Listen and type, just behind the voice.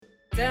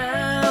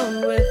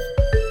Down with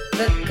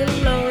the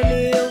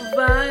colonial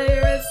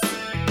virus.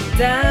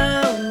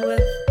 Down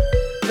with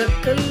the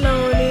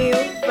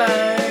colonial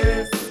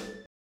virus.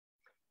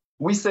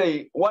 We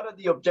say, what are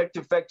the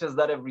objective factors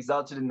that have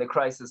resulted in the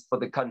crisis for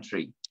the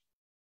country?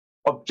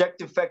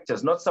 Objective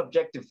factors, not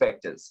subjective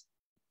factors,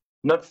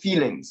 not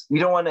feelings. We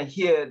don't want to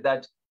hear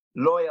that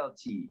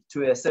loyalty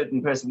to a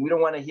certain person. We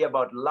don't want to hear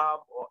about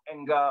love or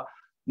anger.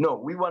 No,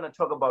 we want to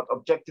talk about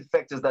objective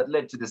factors that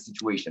led to this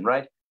situation,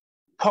 right?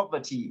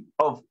 Poverty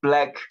of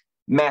Black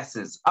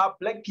masses. Are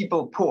Black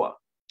people poor?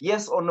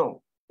 Yes or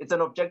no? It's an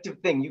objective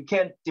thing. You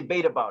can't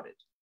debate about it.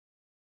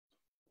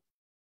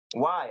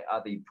 Why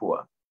are they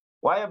poor?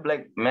 Why are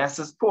Black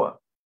masses poor?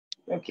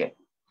 Okay.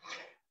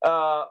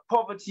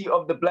 Poverty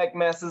of the Black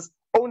masses,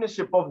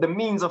 ownership of the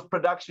means of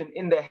production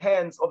in the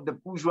hands of the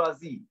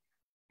bourgeoisie.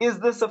 Is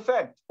this a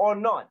fact or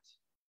not?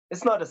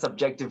 It's not a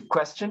subjective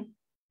question.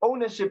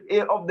 Ownership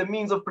of the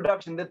means of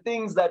production, the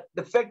things that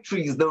the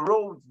factories, the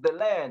roads, the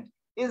land,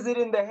 is it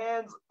in the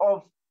hands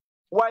of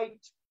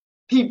white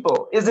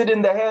people? Is it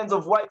in the hands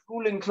of white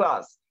ruling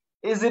class?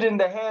 Is it in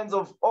the hands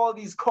of all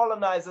these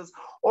colonizers,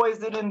 or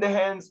is it in the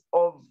hands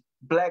of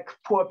Black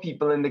poor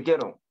people in the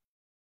ghetto?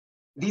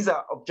 These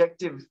are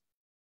objective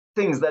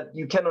things that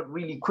you cannot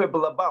really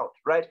quibble about,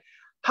 right?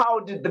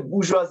 How did the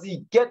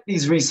bourgeoisie get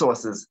these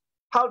resources?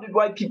 How did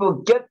white people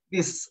get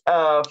this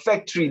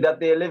factory that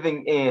they're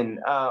living in,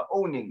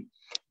 owning,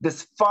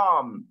 this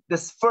farm,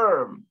 this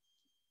firm,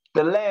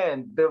 the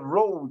land, the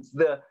roads,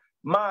 the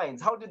mines?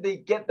 How did they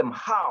get them?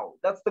 How?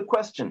 That's the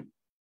question.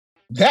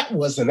 That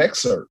was an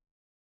excerpt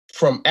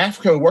from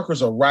African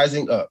Workers Are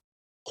Rising Up.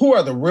 Who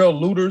are the real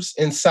looters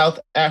in South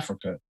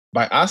Africa?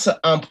 By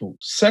Asa Ampu,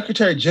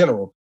 Secretary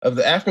General of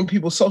the African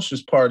People's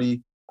Socialist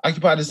Party,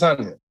 Occupy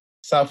Tanzania,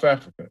 South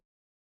Africa.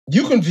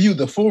 You can view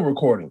the full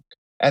recording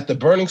at the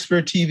Burning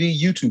Spear TV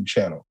YouTube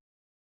channel.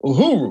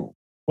 Uhuru,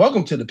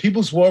 welcome to the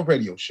People's War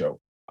Radio Show.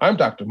 I'm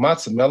Dr.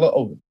 Matsamela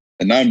Oden.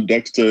 And I'm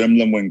Dexter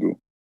Mlamwengu.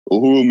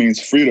 Uhuru means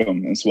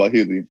freedom in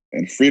Swahili,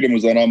 and freedom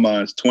is on our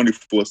minds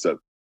 24/7.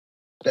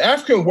 The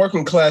African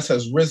working class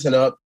has risen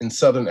up in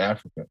Southern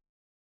Africa.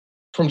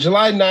 From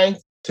July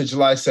 9th to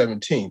July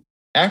 17th,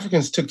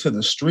 Africans took to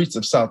the streets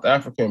of South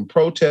Africa in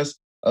protest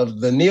of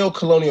the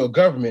neo-colonial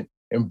government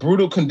and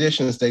brutal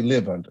conditions they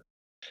live under.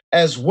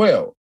 As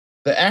well,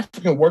 the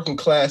African working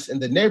class in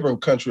the neighboring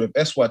country of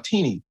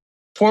Eswatini,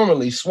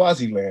 formerly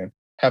Swaziland,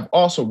 have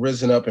also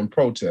risen up in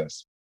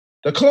protest.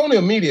 The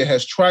colonial media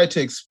has tried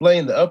to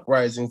explain the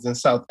uprisings in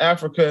South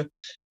Africa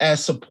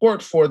as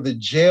support for the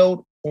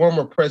jailed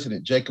former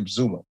president Jacob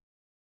Zuma.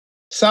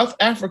 South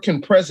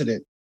African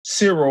President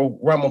Cyril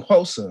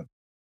Ramaphosa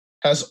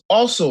has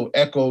also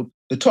echoed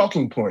the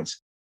talking points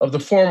of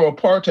the former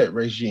apartheid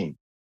regime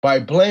by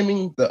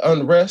blaming the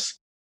unrest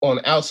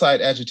on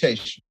outside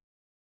agitation.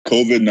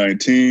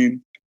 COVID-19,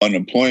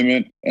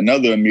 unemployment, and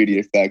other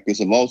immediate factors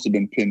have also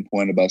been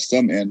pinpointed by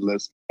some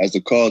analysts as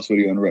the cause for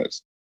the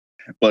unrest.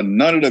 But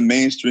none of the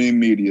mainstream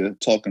media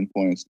talking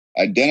points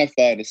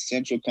identify the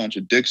central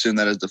contradiction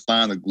that has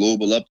defined the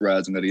global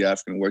uprising of the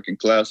African working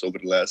class over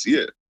the last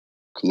year: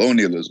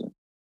 colonialism,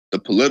 the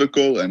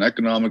political and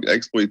economic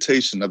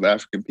exploitation of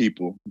African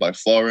people by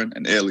foreign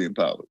and alien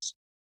powers.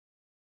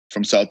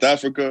 From South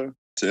Africa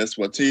to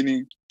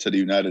Eswatini to the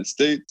United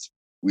States,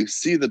 we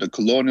see that the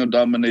colonial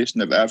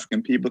domination of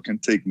African people can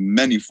take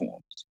many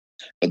forms,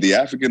 but the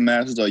African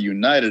masses are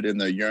united in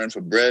their yearn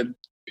for bread,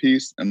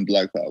 peace, and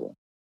Black power.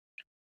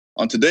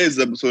 On today's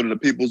episode of the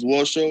People's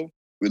War Show,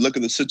 we look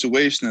at the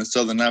situation in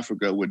Southern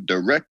Africa with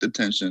direct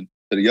attention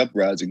to the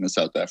uprising in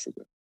South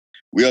Africa.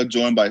 We are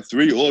joined by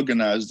three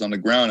organizers on the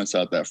ground in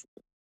South Africa: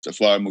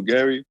 Tafari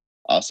Mugeri,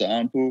 Asa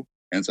Ampu,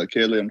 and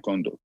Zakele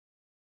Mkondo.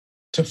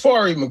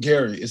 Tafari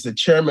Mugeri is the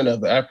chairman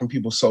of the African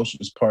People's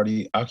Socialist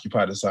Party,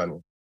 Occupy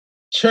Tanzania.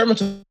 Chairman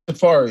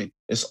Tafari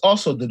is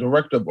also the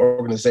director of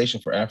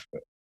Organization for Africa.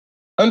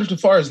 Under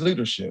Tafari's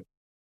leadership,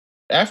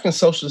 African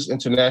Socialist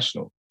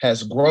International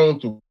has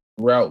grown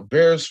throughout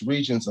various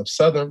regions of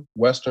Southern,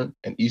 Western,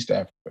 and East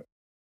Africa.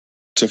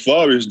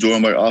 Tafari is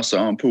joined by Asa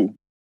Ampu.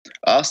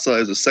 Asa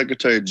is the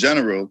Secretary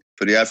General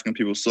for the African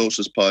People's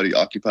Socialist Party,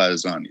 Occupy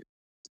Tanzania.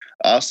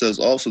 Asa is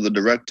also the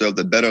director of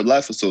the Better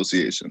Life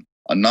Association,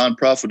 a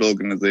nonprofit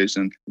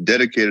organization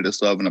dedicated to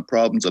solving the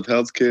problems of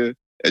healthcare,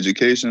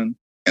 education,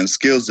 and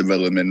skills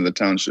development in the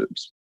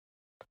townships.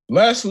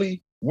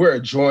 Lastly, we're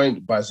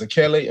joined by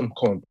Zakele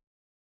Mkondo.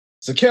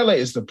 Zakele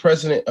is the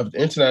president of the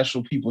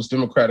International People's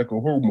Democratic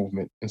Uhuru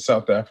Movement in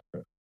South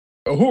Africa.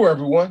 Uhuru,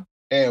 everyone,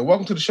 and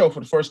welcome to the show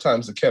for the first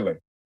time, Zakele.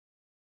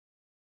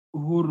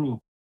 Uhuru,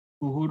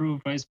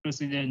 Vice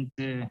President.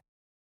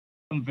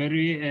 I'm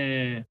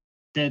very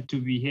glad to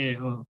be here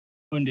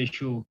on the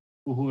show,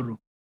 Uhuru.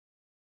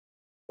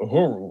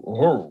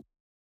 Uhuru.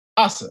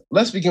 Asa,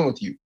 let's begin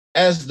with you.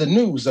 As the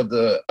news of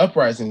the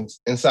uprisings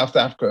in South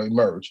Africa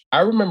emerged,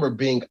 I remember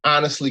being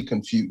honestly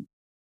confused.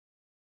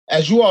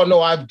 As you all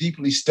know, I've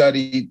deeply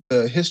studied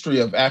the history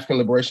of African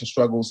liberation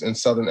struggles in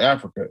Southern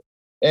Africa,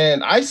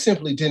 and I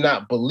simply did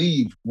not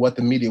believe what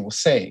the media was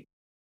saying.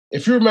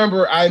 If you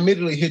remember, I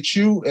immediately hit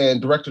you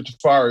and Director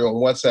Tafari on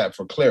WhatsApp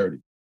for clarity.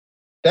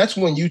 That's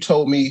when you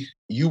told me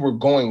you were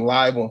going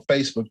live on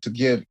Facebook to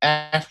give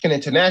African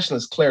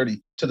internationalists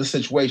clarity to the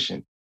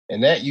situation,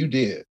 and that you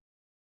did.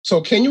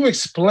 So can you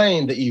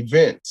explain the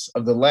events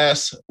of the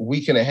last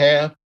week and a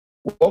half?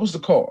 What was the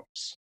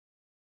cause?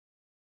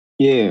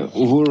 Yeah,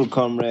 Uhuru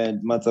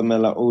Comrade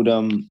Matamela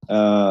Odam,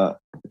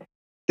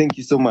 thank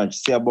you so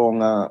much.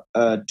 Siabonga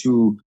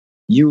to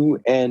you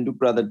and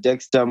Brother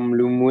Dexter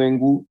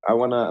Mlumwengu. I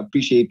want to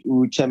appreciate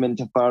Chairman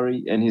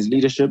Tafari and his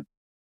leadership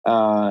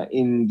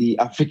in the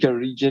Africa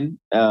region.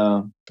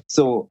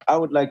 So I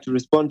would like to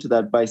respond to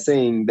that by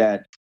saying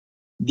that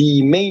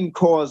the main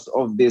cause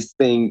of this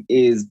thing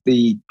is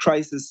the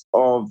crisis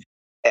of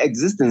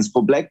existence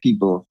for Black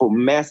people, for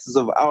masses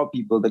of our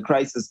people, the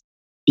crisis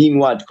being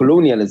what?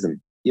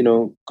 Colonialism. You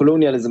know,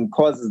 colonialism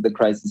causes the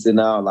crisis in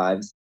our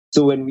lives.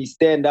 So when we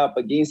stand up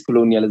against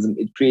colonialism,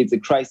 it creates a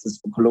crisis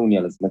for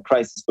colonialism, a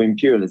crisis for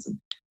imperialism.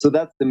 So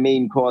that's the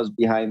main cause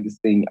behind this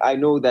thing. I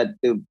know that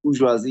the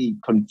bourgeoisie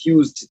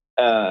confused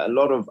a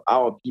lot of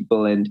our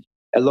people and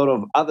a lot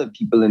of other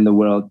people in the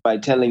world by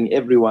telling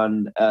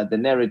everyone the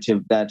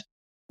narrative that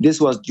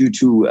this was due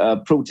to a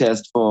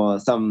protest for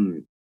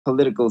some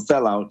political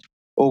sellout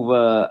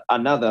over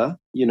another,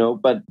 you know,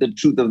 but the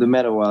truth of the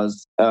matter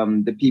was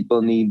the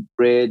people need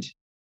bread,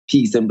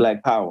 peace, and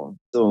Black power.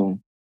 So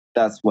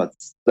that's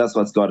what's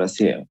got us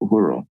here,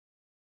 Uhuru.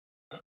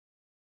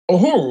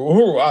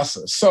 Uhuru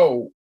Asa.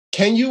 So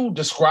can you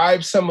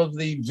describe some of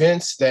the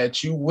events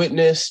that you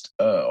witnessed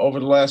over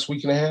the last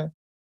week and a half?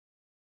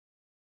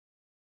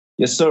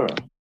 Yes, sir.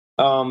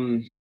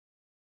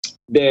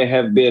 There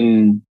have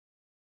been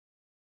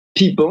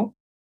people,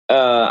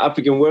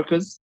 African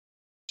workers,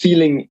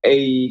 feeling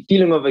a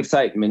feeling of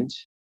excitement,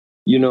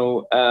 you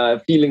know,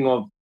 feeling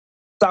of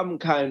some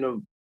kind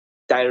of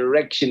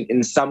direction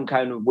in some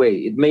kind of way.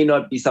 It may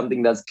not be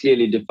something that's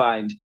clearly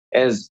defined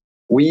as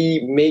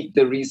we make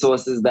the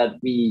resources that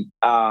we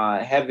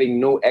are having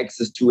no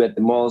access to at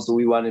the mall, so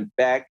we want it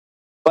back.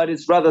 But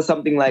it's rather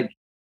something like,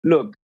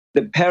 look,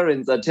 the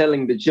parents are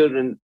telling the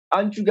children,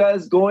 aren't you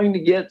guys going to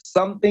get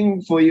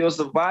something for your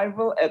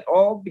survival at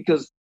all?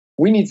 Because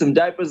we need some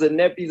diapers and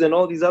nappies and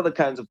all these other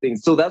kinds of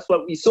things. So that's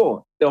what we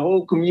saw. The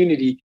whole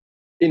community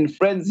in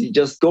frenzy,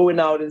 just going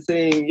out and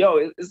saying, yo,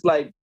 it's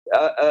like,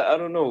 I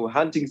don't know,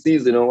 hunting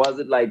season, or was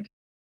it like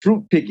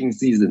fruit picking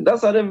season?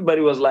 That's what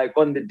everybody was like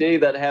on the day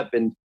that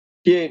happened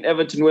here in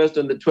Everton West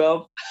on the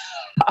 12th.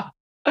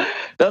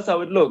 That's how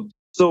it looked.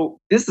 So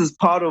this is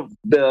part of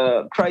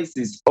the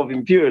crisis of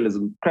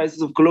imperialism,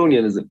 crisis of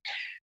colonialism.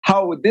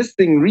 How this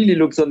thing really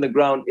looks on the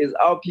ground is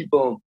our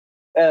people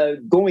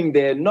going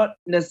there, not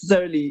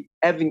necessarily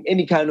having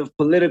any kind of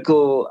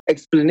political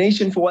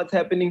explanation for what's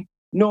happening,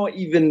 nor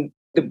even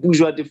the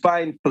bourgeois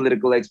defined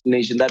political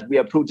explanation that we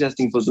are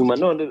protesting for Zuma.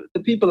 No, the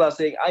people are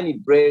saying, I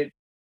need bread,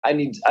 I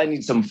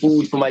need some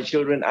food for my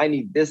children, I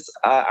need this,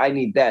 I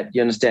need that,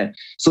 you understand?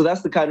 So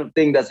that's the kind of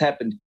thing that's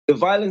happened. The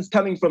violence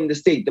coming from the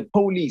state, the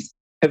police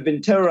have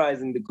been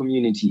terrorizing the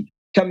community,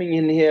 coming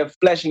in here,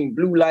 flashing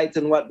blue lights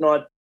and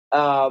whatnot,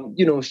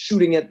 you know,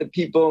 shooting at the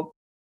people,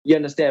 you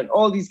understand?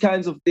 All these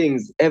kinds of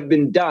things have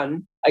been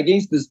done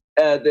against this,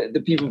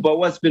 the people. But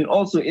what's been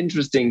also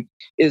interesting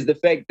is the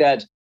fact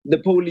that the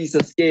police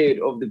are scared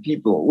of the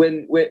people.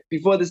 When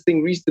before this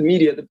thing reached the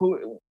media,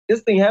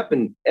 this thing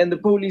happened, and the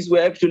police were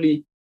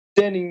actually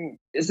standing,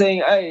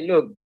 saying, "Hey,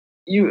 look,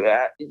 you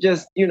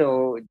just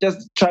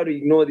try to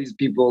ignore these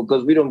people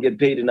because we don't get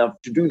paid enough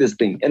to do this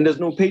thing." And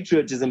there's no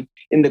patriotism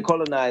in the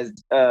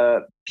colonized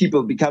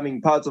people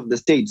becoming parts of the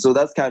state. So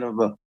that's kind of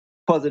a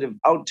positive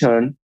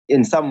outturn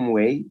in some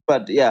way.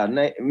 But yeah,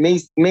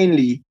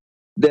 mainly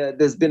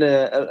there's been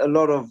a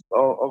lot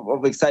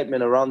of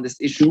excitement around this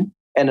issue,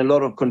 and a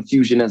lot of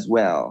confusion as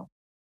well.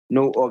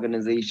 No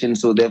organization,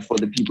 so therefore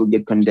the people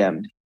get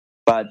condemned.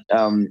 But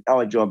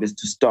our job is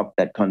to stop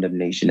that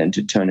condemnation and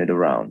to turn it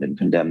around and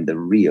condemn the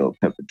real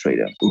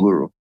perpetrator,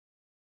 Uhuru.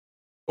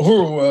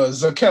 Uhuru,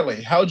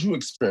 Zakele, how did you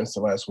experience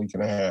the last week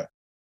and a half?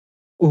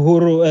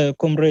 Uhuru,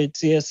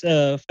 comrades, yes.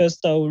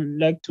 First, I would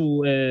like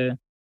to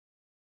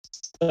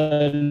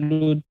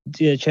salute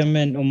the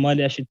Chairman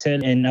Omali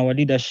Ashitel and our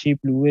leadership,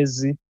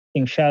 Luwezi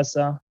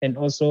Kinshasa, and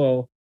also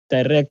our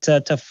Director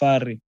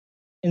Tafari.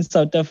 In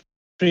South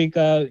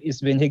Africa,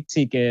 it's been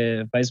hectic,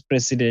 Vice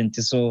President.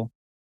 So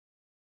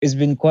it's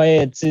been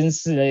quiet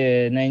since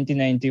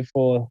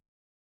 1994.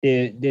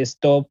 They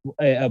stopped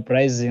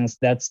uprisings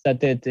that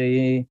started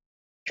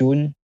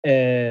June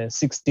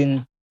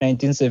 16,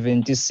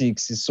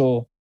 1976.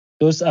 So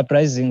those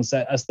uprisings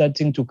are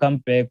starting to come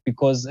back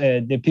because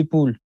the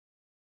people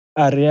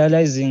are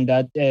realizing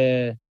that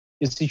the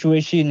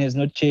situation has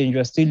not changed.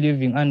 We're still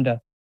living under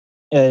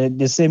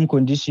the same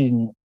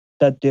condition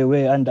that they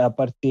were under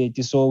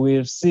apartheid. So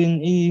we've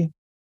seen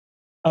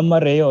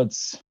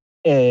riots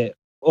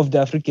of the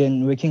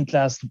African working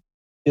class,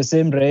 the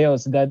same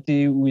riots that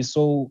we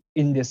saw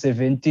in the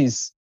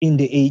 70s, in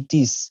the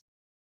 80s.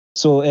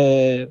 So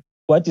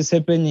what is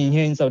happening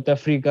here in South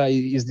Africa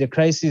is the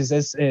crisis,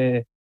 as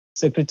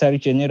Secretary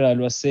General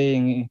was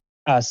saying,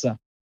 Asa.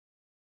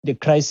 the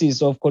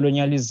crisis of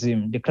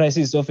colonialism, the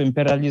crisis of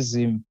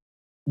imperialism.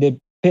 The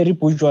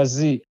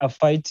peri-bourgeoisie are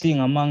fighting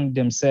among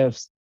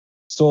themselves.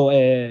 So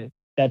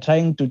they're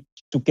trying to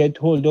get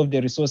hold of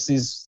the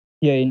resources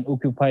here in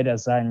occupied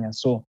Azania.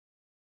 So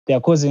they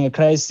are causing a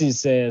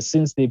crisis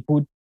since they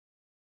put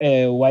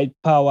white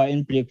power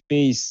in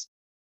blackface.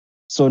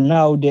 So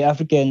now the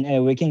African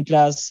working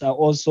class are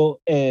also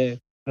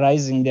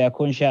rising their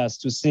conscience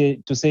to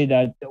say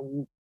that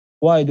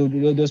why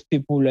do those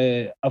people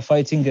are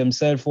fighting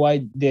themselves?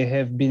 Why they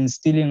have been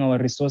stealing our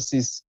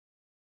resources?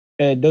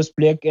 Those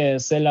black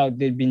sellouts,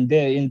 they've been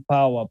there in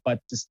power, but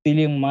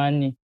stealing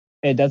money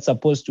that's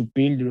supposed to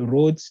build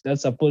roads,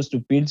 that's supposed to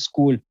build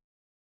school.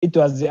 It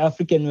was the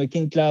African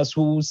working class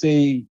who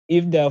say,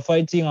 if they are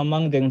fighting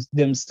among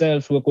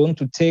themselves, we're going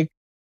to take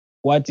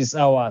what is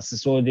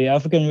ours. So the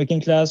African working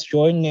class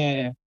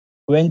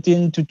went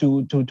in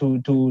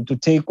to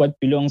take what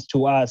belongs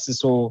to us.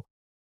 So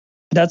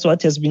that's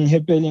what has been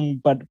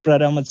happening, but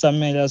Brother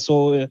Matsamela.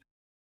 So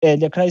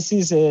the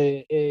crisis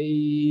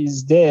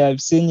is there.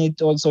 I've seen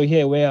it also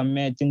here where I'm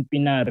at in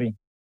Pinari,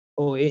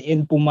 or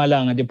in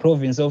Mpumalanga, the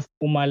province of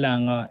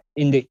Mpumalanga,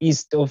 in the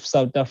east of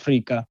South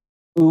Africa.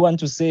 We want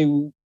to say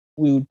we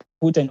will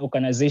put an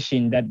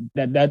organization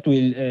that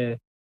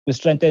will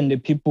strengthen the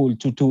people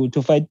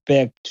to fight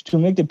back, to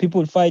make the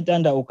people fight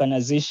under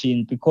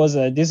organization, because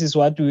this is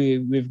what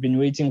we've been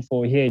waiting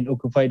for here in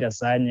occupied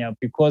Azania,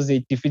 because they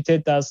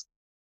defeated us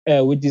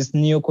with this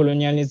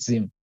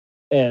neo-colonialism.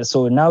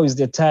 So now is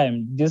the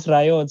time. These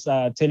riots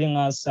are telling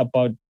us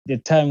about the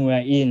time we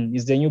are in.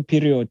 Is the new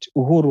period.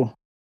 Uhuru.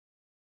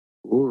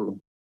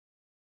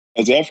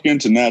 As African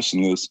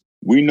internationalists,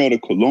 we know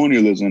that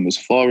colonialism is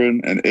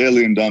foreign and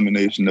alien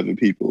domination of a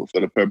people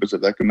for the purpose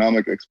of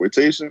economic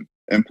exploitation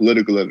and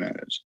political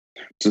advantage,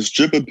 to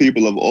strip a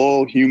people of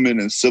all human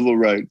and civil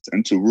rights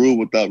and to rule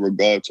without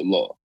regard to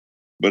law.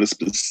 But a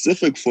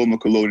specific form of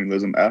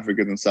colonialism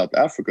Africans in South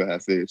Africa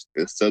have faced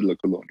is settler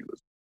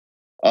colonialism.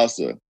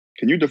 Asa,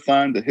 can you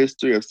define the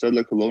history of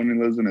settler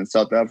colonialism in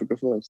South Africa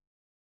for us?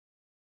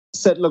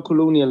 Settler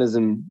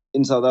colonialism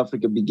in South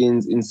Africa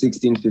begins in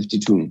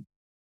 1652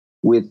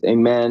 with a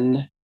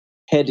man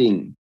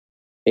heading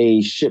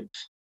a ship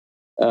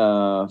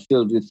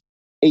filled with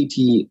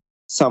 80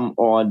 some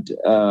odd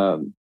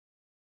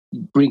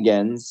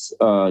brigands,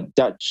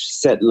 Dutch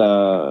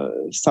settler,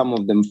 some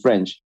of them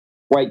French,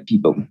 white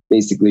people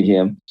basically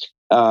here,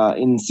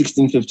 in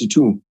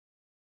 1652.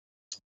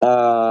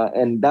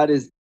 And that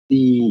is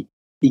the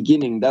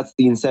beginning, that's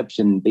the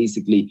inception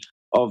basically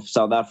of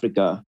South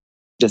Africa,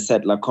 the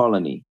settler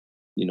colony.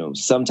 You know,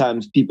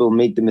 sometimes people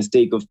make the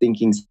mistake of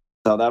thinking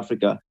South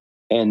Africa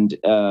and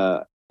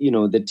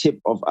the tip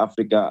of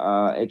Africa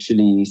are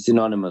actually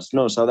synonymous.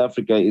 No, South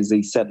Africa is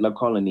a settler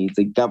colony. It's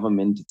a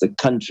government. It's a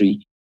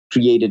country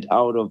created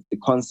out of the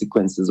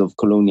consequences of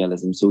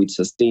colonialism. So it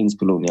sustains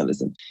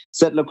colonialism.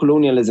 Settler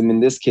colonialism in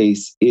this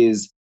case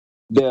is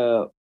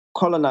the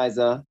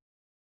colonizer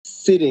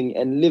sitting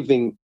and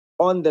living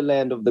on the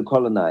land of the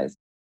colonized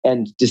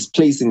and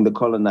displacing the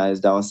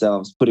colonized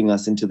ourselves, putting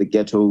us into the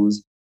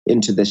ghettos,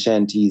 into the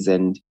shanties,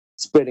 and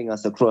spreading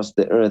us across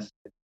the earth,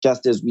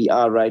 just as we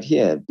are right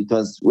here.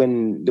 Because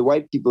when the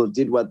white people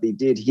did what they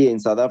did here in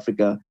South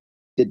Africa,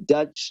 the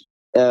Dutch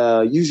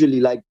usually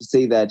like to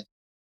say that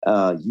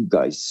you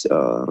guys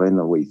ran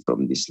away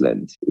from this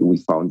land. We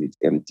found it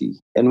empty.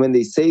 And when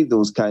they say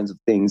those kinds of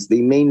things,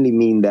 they mainly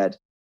mean that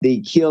they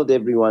killed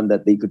everyone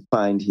that they could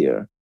find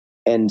here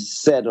and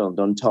settled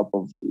on top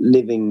of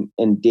living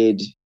and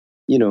dead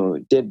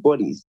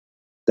bodies.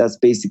 That's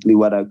basically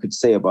what I could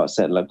say about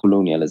settler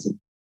colonialism,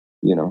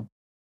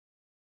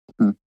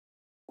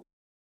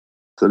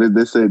 So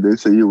they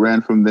say you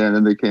ran from there and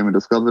then they came and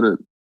discovered it?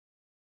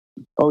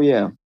 Oh,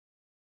 yeah.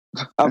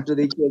 After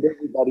they killed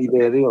everybody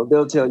there,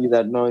 they'll tell you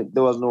that no,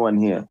 there was no one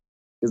here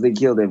because they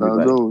killed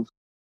everybody.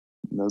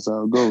 That's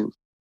how it goes.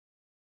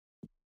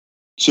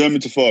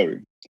 Chairman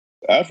Tafari,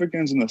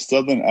 Africans in the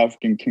Southern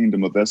African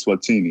Kingdom of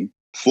Eswatini,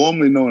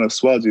 formerly known as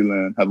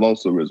Swaziland, have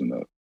also risen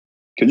up.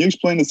 Can you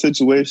explain the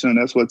situation in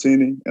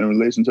Eswatini in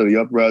relation to the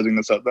uprising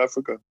in South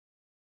Africa?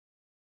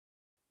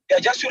 Yeah,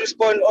 just to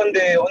respond on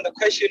the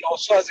question of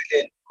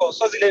Swaziland, because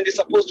Swaziland is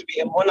supposed to be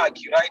a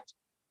monarchy, right?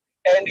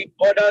 And it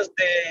borders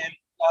the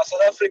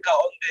South Africa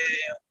on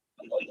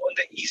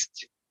the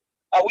east.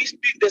 We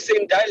speak the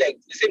same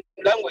dialect, the same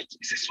language.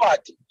 This is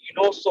Swati,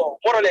 so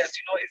more or less,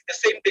 it's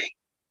the same thing.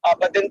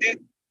 But then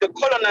the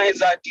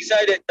colonizer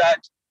decided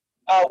that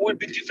we'll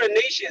be different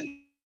nations,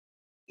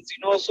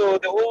 so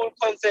the whole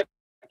concept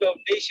of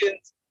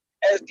nations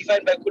as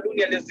defined by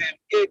colonialism,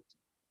 it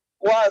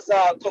was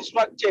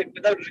constructed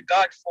without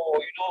regard for,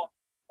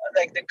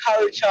 like the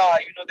culture,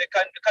 the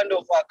kind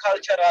of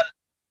cultural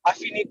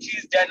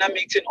affinities,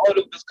 dynamics, and all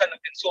of those kind of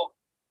things. So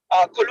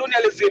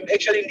colonialism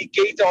actually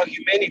negates our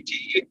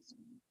humanity. It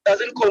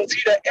doesn't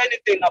consider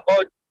anything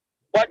about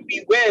what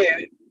we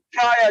were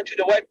prior to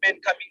the white man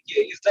coming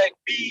here. It's like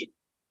we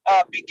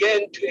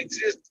began to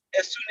exist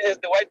as soon as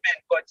the white man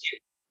got here.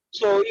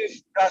 So if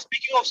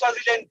speaking of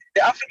Swaziland,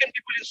 the African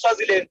people in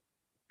Swaziland,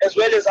 as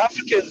well as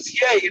Africans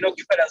here in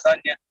occupied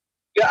Azania,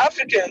 we are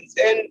Africans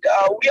and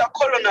we are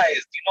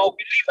colonized. We live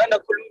under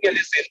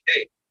colonialism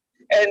there.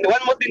 And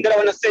one more thing that I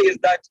want to say is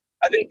that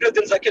I think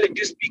President Zakele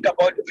did speak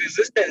about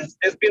resistance.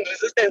 There's been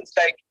resistance,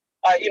 like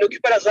in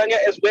occupied Tanzania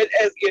as well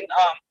as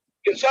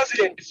in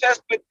Swaziland.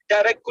 First with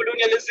direct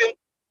colonialism,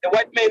 the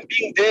white man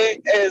being there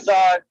as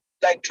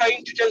like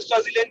trying to turn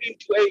Swaziland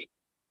into a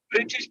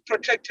British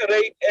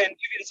protectorate, and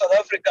even South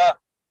Africa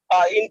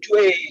into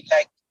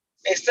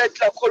a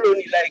settler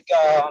colony, like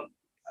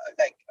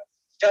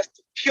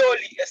just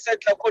purely a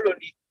settler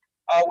colony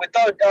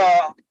without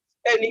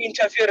any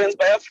interference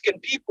by African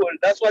people.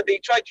 That's what they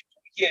tried to do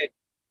here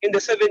in the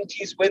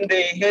 70s when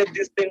they had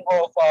this thing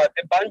of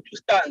the Bantu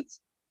stance,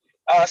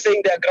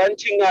 saying they're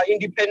granting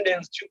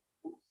independence to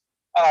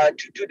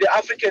the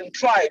African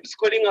tribes,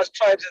 calling us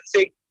tribes and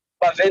saying,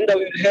 Bavenda,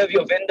 we will have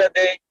your Venda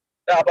there,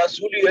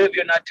 Abazulu, you have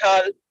your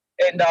Natal,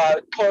 and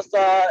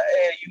Xhosa,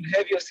 you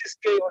have your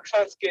Ciskei or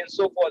Transkei and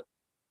so forth,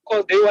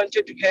 because they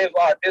wanted to have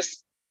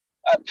this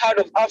part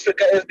of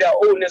Africa as their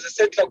own, as a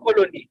settler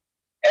colony.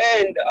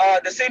 And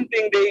the same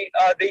thing they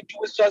do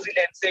with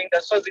Swaziland, saying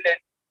that Swaziland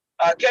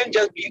can't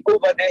just be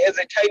over there as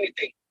a tiny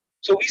thing.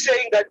 So we're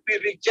saying that we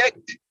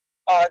reject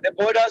the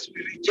borders,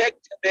 we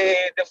reject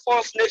the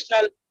false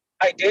national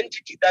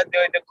identity that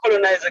the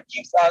colonizer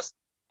gives us,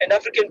 and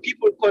African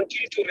people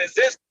continue to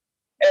resist.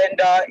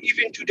 And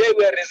even today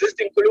we are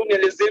resisting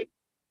colonialism,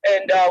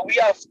 and we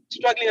are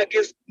struggling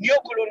against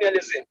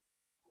neo-colonialism.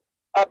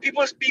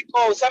 People speak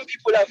of, some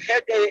people have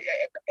had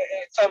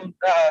some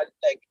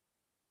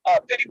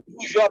petty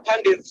bourgeois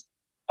pundits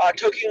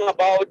talking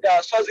about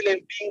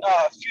Swaziland being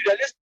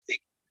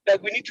feudalistic,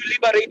 like we need to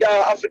liberate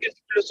African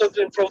people of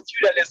Swaziland from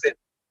feudalism.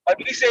 But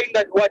we're saying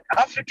that what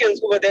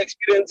Africans over there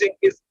experiencing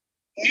is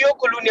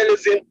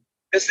neo-colonialism,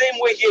 the same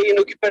way here in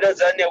occupied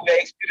Tanzania we are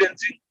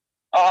experiencing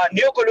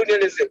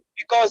neo-colonialism.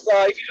 Because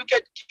if you look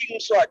at King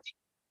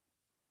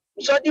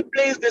Mswati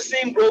plays the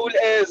same role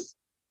as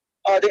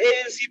the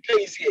ANC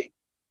plays here.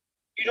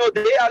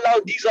 They allow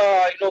these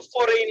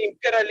foreign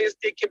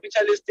imperialistic,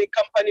 capitalistic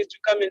companies to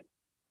come and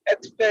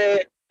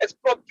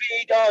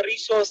expropriate our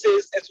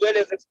resources as well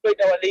as exploit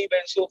our labor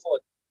and so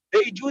forth.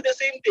 They do the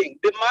same thing.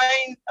 The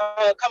mine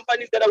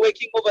companies that are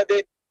working over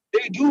there,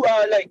 they do you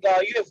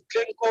have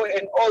Glencore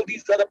and all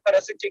these other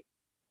parasitic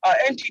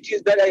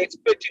entities that are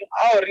exploiting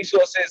our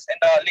resources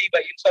and our labor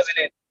in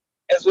Swaziland,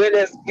 as well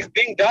as is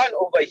being done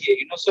over here.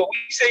 So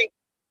we're saying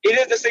it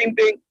is the same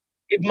thing.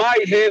 It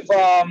might have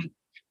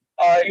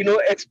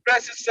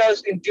express itself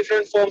in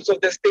different forms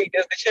of the state,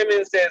 as the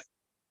chairman says,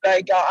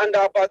 like under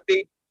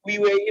apartheid, we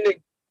were in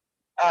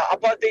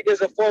apartheid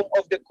as a form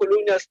of the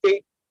colonial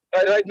state.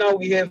 But right now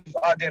we have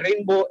the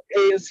Rainbow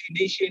ANC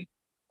Nation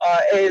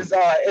as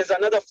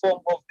another form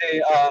of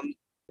the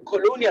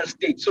colonial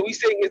state. So we're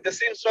saying it's the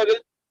same struggle,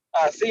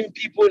 same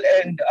people,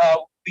 and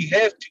we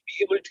have to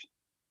be able to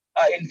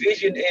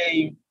envision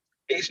a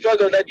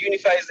struggle that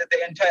unifies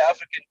the entire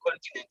African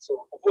continent.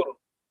 So, Uhuru.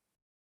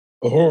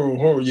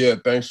 Uhuru, yeah,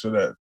 thanks for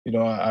that.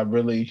 I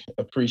really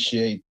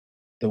appreciate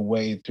the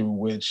way through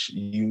which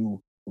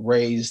you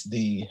raise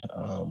the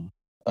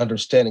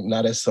understanding,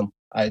 not as some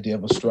idea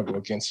of a struggle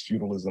against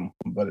feudalism,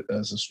 but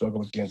as a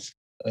struggle against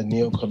a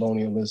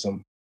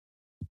neo-colonialism,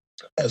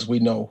 as we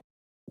know,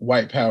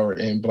 white power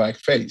and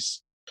blackface.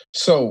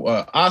 So,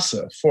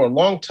 Asa, for a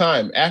long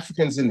time,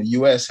 Africans in the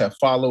U.S. have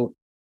followed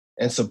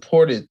and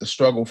supported the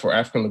struggle for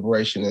African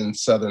liberation in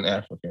Southern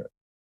Africa.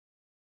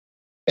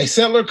 A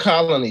settler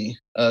colony,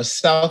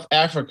 South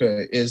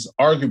Africa is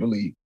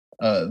arguably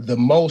the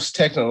most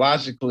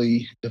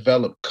technologically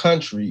developed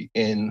country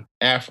in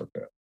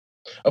Africa.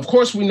 Of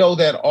course, we know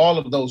that all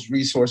of those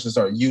resources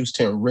are used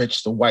to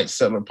enrich the white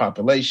settler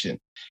population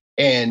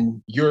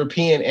and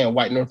European and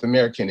white North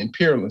American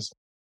imperialism.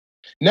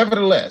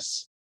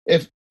 Nevertheless,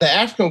 if the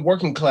African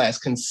working class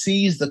can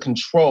seize the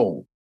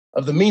control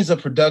of the means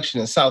of production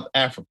in South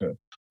Africa,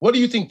 what do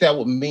you think that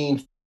would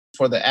mean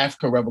for the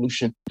African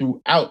revolution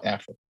throughout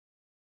Africa?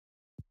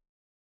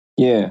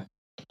 Yeah,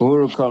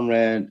 Uhuru,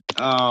 comrade.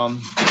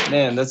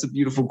 Man, that's a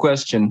beautiful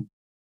question.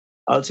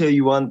 I'll tell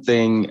you one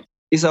thing.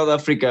 South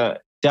Africa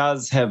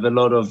does have a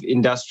lot of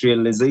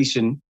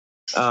industrialization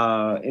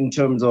in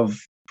terms of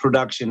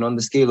production, on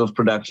the scale of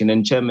production.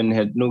 And Chairman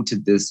had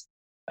noted this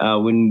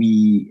when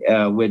we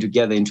were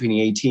together in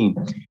 2018.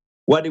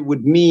 What it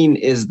would mean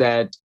is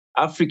that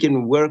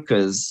African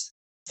workers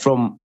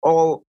from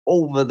all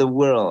over the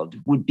world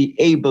would be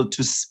able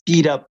to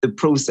speed up the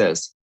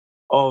process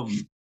of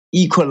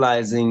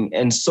equalizing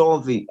and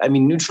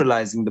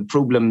neutralizing the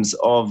problems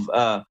of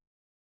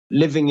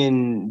living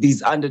in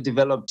these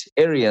underdeveloped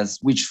areas,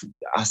 which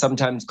are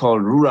sometimes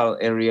called rural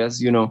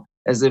areas,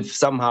 as if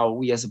somehow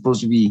we are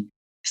supposed to be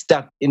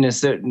stuck in a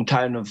certain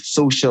kind of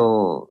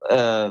social,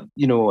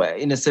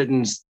 in a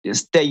certain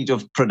state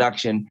of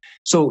production.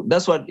 So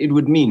that's what it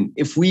would mean.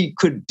 If we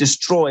could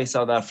destroy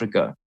South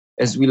Africa,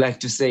 as we like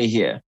to say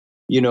here,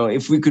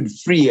 if we could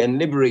free and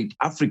liberate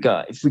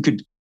Africa, if we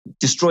could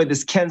destroy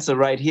this cancer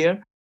right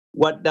here,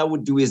 what that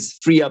would do is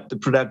free up the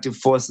productive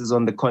forces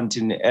on the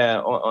continent,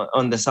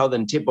 on the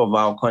southern tip of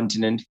our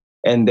continent,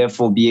 and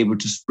therefore be able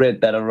to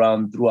spread that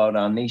around throughout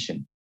our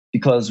nation,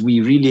 because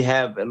we really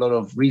have a lot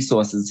of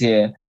resources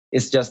here.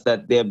 It's just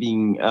that they're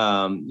being,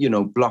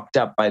 blocked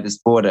up by this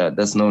border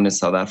that's known as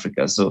South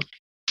Africa. So,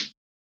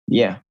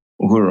 yeah,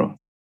 uhuru.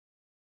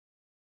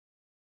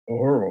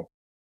 Uhuru.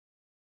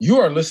 You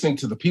are listening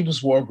to the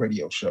People's War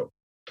Radio Show,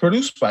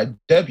 produced by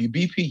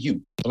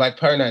WBPU, Black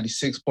Power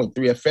 96.3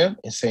 FM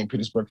in St.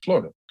 Petersburg,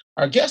 Florida.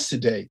 Our guests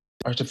today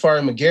are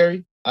Tafari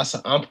Magari,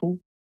 Asa Ampu,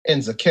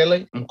 and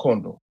Zakele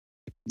Mkondo.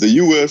 The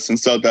U.S. and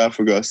South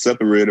Africa are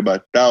separated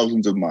by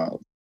thousands of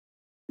miles.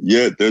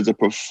 Yet there's a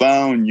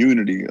profound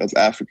unity of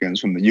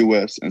Africans from the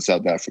U.S. and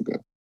South Africa.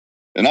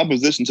 In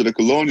opposition to the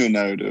colonial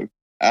narrative,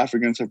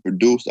 Africans have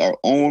produced our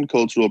own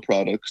cultural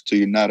products to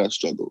unite our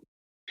struggle.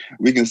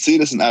 We can see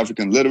this in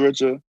African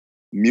literature,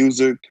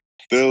 music,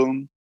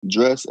 film,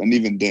 dress, and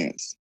even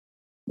dance.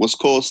 What's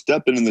called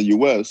stepping in the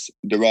U.S.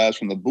 derives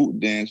from the boot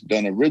dance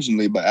done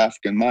originally by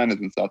African miners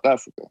in South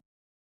Africa.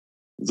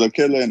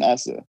 Zakele and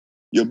Asa,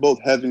 you're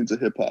both heavy into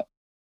hip-hop.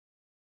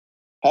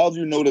 How have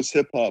you noticed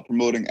hip-hop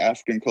promoting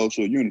African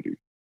cultural unity?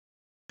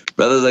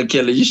 Brother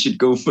Zakele, you should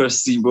go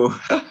first, Sibo.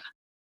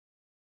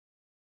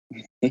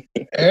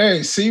 Hey,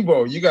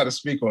 Sibo, you got to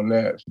speak on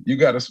that. You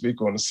got to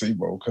speak on the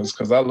Sibo,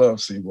 because I love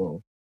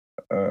Sibo.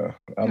 I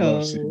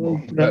love Sibo.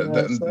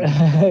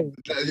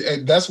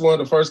 That's one of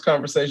the first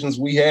conversations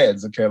we had,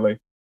 Zakele.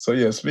 So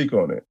yeah, speak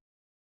on it.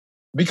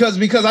 Because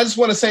I just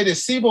want to say that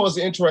Sibo is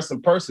an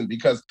interesting person,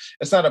 because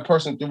it's not a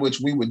person through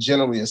which we would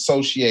generally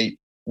associate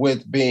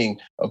with being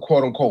a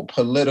quote unquote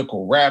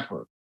political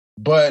rapper.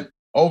 But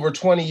over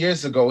 20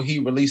 years ago, he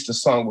released a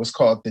song that was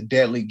called The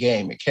Deadly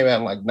Game. It came out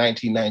in like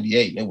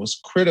 1998, and it was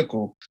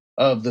critical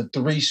of the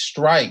 3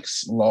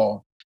 strikes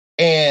law.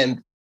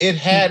 And it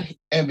had,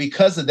 and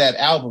because of that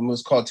album, it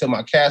was called Till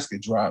My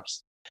Casket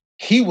Drops,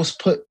 he was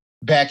put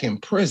back in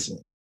prison.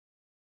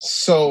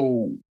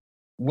 So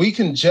we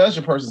can judge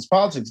a person's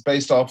politics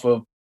based off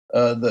of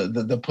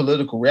the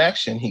political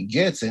reaction he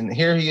gets. And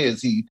here he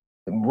is. He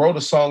wrote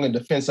a song in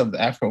defense of the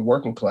African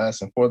working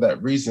class. And for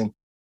that reason,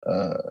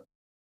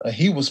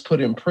 he was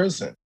put in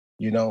prison,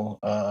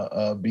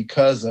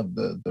 because of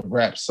the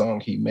rap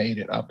song he made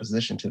in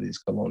opposition to these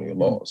colonial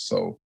laws.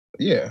 So,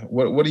 yeah,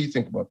 what do you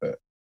think about that?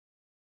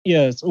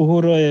 Yes,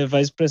 Uhuru,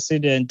 Vice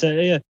President.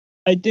 I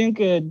think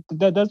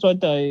that's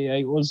what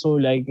I also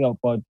like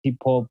about hip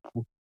hop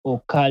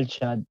or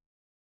culture.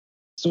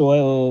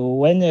 So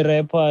when a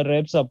rapper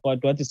raps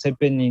about what is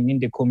happening in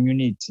the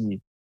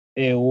community,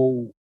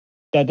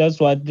 that's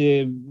what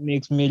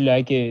makes me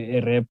like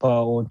a rapper,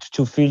 or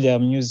to feel their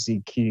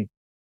music.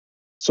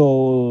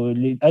 So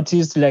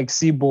artists like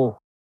Sibo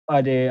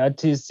are the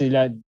artists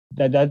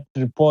that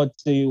report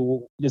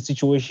the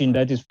situation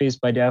that is faced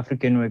by the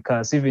African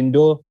workers, even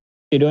though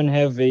they don't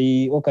have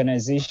a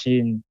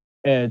organization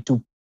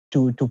to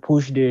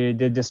push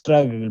the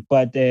struggle.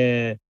 But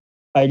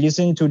I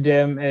listen to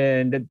them,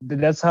 and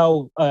that's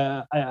how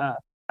I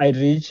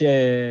reach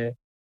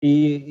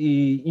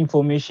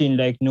information,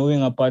 like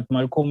knowing about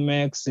Malcolm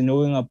X,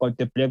 knowing about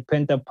the Black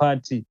Panther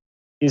Party,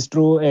 is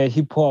through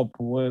hip hop.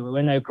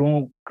 When I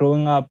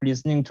growing up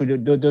listening to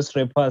those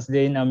rappers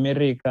there in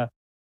America,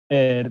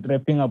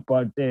 rapping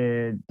about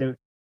Huey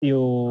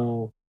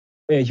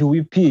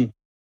P.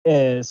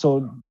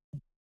 So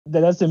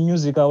that's the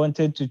music I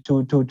wanted to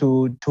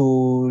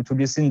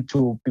listen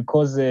to,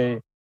 because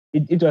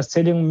it was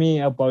telling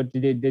me about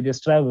the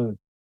struggle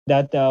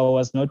that I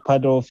was not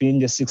part of in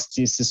the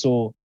 60s.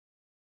 So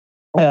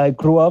I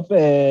grew up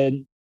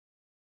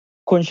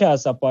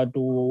conscious about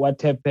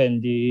what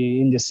happened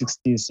in the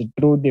 60s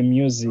through the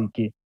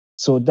music.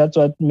 So that's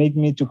what made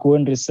me to go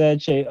and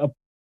research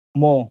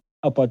more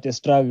about the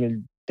struggle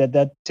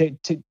that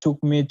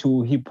took me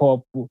to hip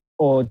hop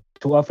or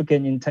to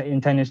African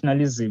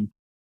internationalism.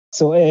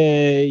 So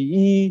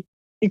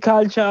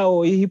culture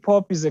or hip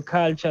hop is a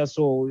culture.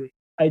 So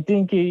I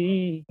think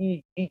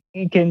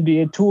it can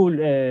be a tool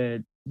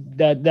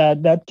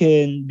that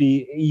can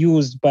be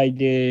used by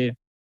the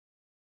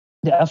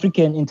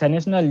African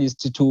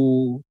internationalists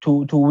to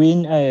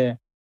win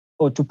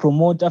or to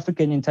promote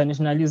African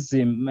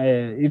internationalism.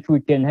 If we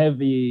can have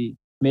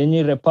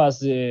many rappers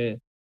that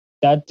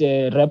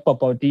rap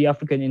about the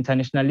African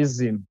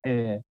internationalism,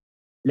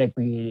 like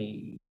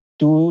we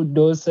do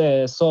those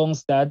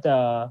songs that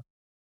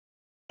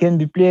can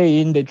be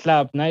played in the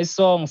club, nice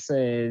songs.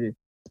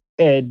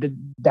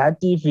 That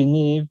even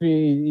if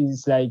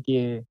it's like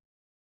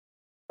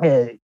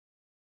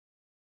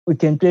we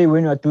can play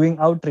when we're doing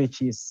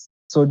outreaches.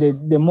 So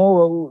the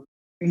more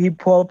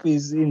hip hop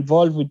is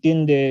involved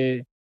within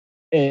the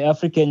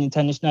African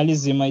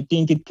internationalism, I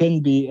think it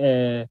can be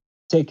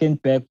taken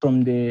back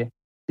from the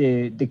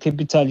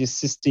capitalist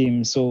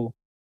system. So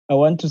I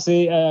want to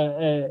say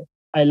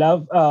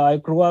I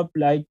grew up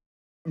like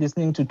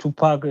listening to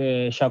Tupac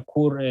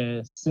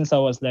Shakur since I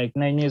was like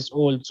 9 years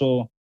old.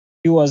 So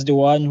he was the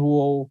one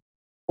who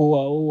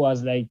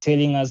was like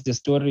telling us the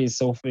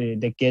stories of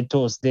the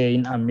ghettos there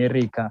in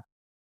America,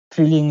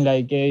 feeling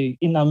like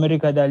in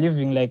America they're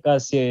living like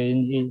us here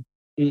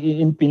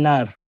in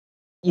Pinar.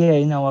 here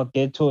in our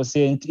ghettos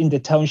and in the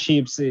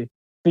townships,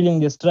 feeling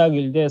the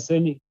struggle there,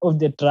 selling of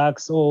the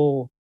drugs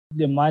or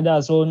the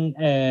mother's own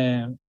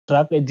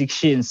drug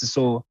addictions.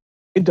 So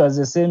it was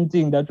the same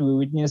thing that we're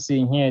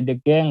witnessing here, the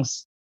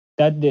gangs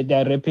that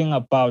they're rapping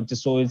about.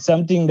 So it's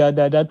something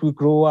that we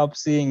grow up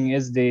seeing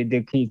as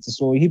the kids.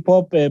 So hip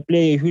hop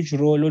play a huge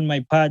role on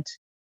my part.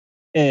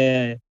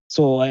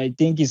 So I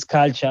think it's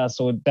culture.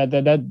 So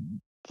that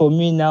for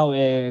me now,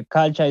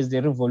 culture is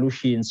the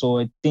revolution. So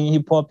I think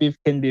hip hop if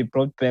can be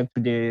brought back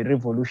to the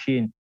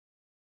revolution.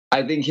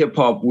 I think hip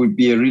hop would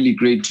be a really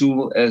great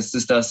tool, as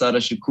Sister Sada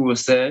Shakur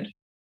said,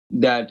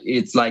 that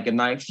it's like a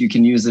knife. You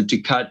can use it to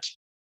cut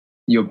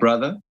your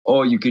brother,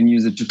 or you can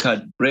use it to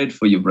cut bread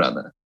for your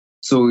brother.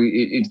 So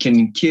it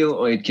can kill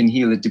or it can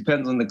heal. It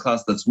depends on the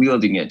class that's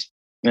wielding it.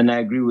 And I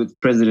agree with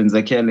President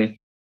Zakele.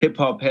 Hip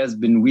hop has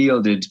been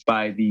wielded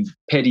by the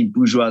petty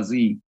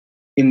bourgeoisie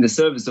in the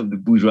service of the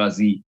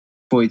bourgeoisie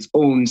for its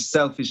own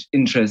selfish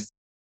interests,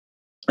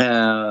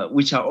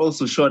 which are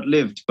also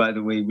short-lived, by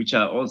the way, which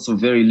are also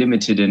very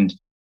limited and,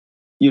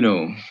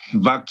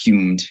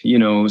 vacuumed,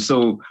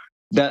 So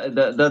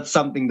that's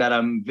something that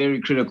I'm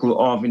very critical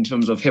of in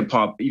terms of hip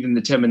hop, even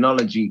the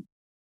terminology.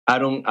 I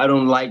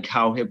don't like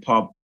how hip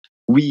hop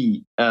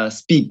we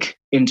speak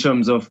in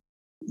terms of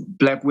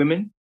Black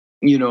women.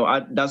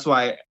 That's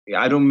why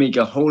I don't make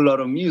a whole lot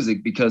of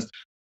music, because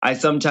I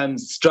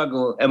sometimes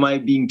struggle. Am I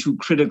being too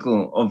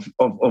critical of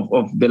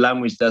the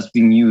language that's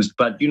being used?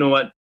 But you know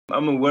what?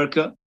 I'm a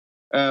worker.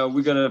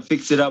 We're gonna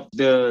fix it up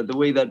the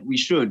way that we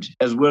should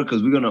as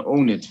workers. We're gonna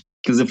own it.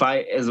 Because if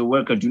I, as a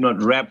worker, do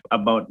not rap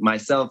about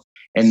myself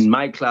and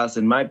my class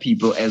and my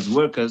people as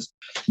workers,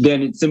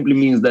 then it simply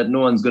means that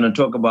no one's gonna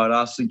talk about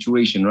our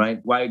situation, right?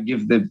 Why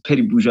give the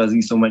petty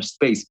bourgeoisie so much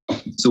space?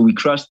 So we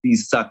crush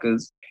these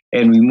suckers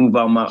and we move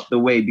them out the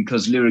way,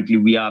 because lyrically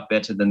we are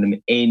better than them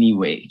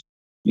anyway.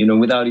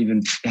 Without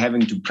even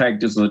having to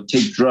practice or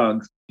take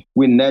drugs,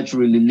 we're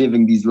naturally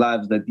living these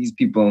lives that these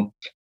people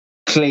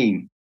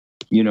claim,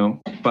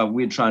 but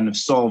we're trying to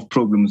solve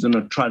problems. We're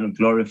not trying to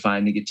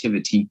glorify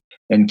negativity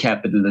and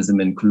capitalism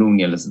and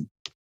colonialism.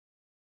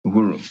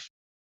 Uhuru.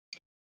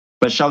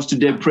 But shouts to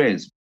Dead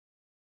Prayers.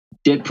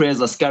 Dead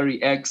Prayers,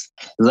 Askari X,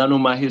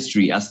 Zanoma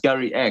History,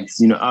 Askari X,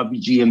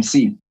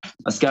 RBGMC,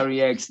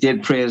 Askari X,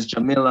 Dead Prayers,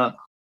 Jamila,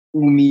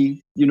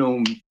 Umi,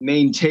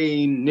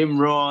 Maintain,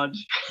 Nimrod.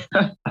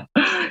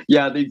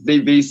 Yeah, they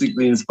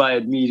basically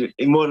inspired me to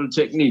Immortal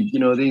Technique.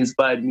 They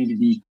inspired me to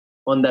be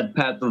on that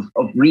path of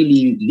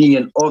really being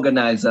an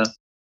organizer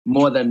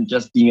more than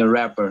just being a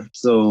rapper.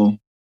 So,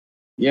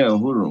 yeah,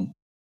 Uhuru.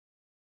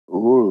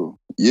 Uhuru.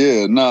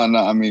 Yeah, no.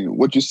 I mean,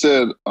 what you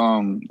said,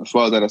 as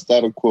far as that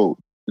Astada quote,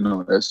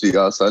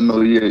 SCS, I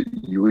know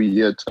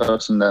you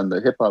touched on that in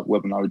the hip hop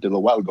webinar we did a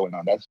while ago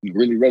now. That's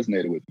really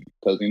resonated with me,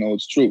 because,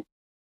 it's true.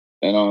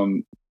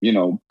 And,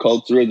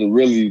 culture is a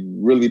really,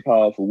 really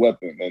powerful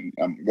weapon. And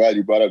I'm glad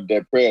you brought up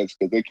Dead Prayers,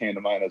 because they came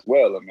to mind as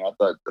well. I mean, I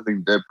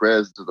think Dead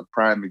Prayers is a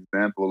prime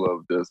example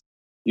of this,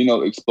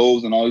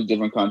 exposing all these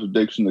different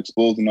contradictions,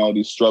 exposing all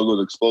these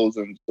struggles,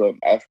 exposing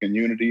African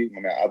unity. I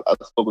mean,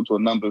 I've spoken to a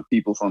number of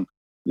people from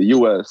the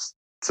U.S.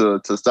 to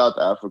South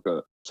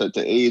Africa, to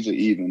Asia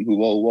even,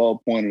 who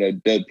all pointed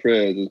at Dead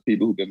Prayers as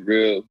people who've been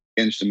real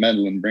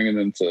instrumental in bringing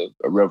them to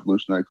a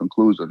revolutionary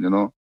conclusion,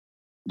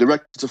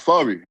 Director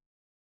Tafari.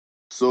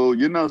 So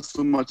you're not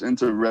so much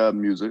into rap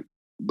music,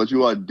 but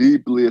you are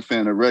deeply a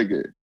fan of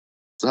reggae.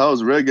 So how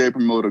has reggae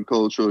promoted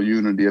cultural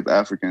unity of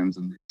Africans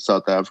in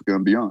South Africa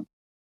and beyond?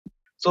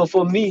 So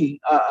for me,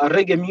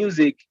 reggae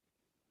music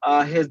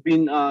has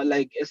been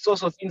like a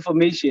source of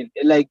information,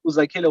 like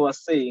Uzakele was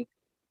saying.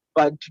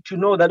 But to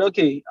know that,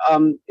 okay,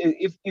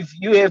 if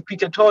you have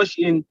Peter Tosh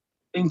in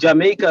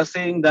Jamaica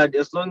saying that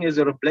as long as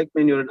you're a Black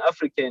man, you're an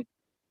African,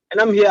 and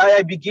I'm here,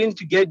 I begin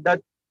to get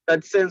that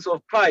sense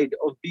of pride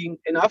of being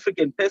an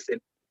African person.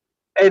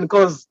 And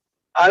because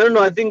I don't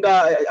know, I think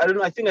I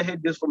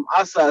heard this from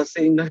Asa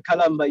saying that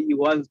Kalamba, he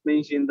once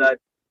mentioned that,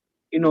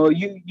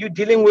 you're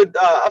dealing with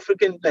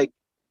African like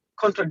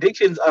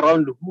contradictions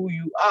around who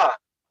you are.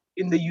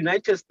 In the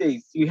United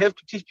States, you have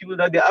to teach people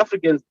that they're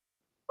Africans.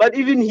 But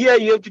even here,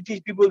 you have to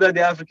teach people that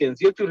they're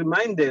Africans. You have to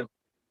remind them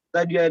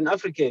that you're an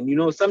African.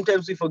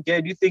 Sometimes we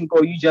forget, you think,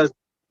 you just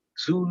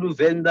Zulu,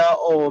 Venda,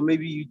 or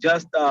maybe you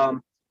just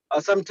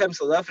sometimes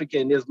South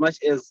African, as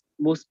much as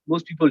most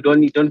people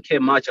don't care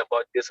much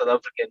about the South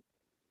African,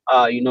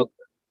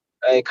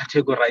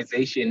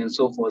 categorization and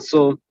so forth.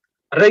 So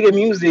reggae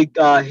music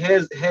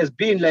has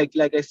been like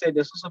I said,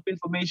 a source of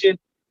information,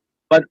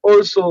 but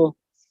also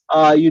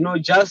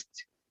just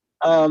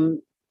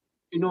learning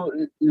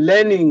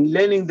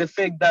the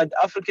fact that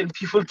African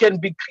people can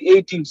be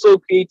creative, so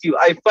creative.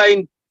 I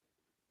find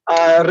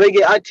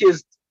reggae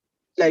artists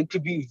like to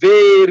be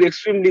very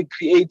extremely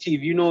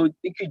creative.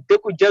 They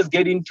could just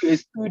get into a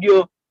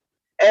studio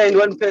and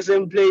one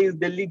person plays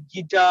the lead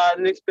guitar,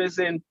 next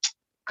person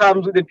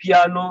comes with the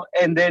piano,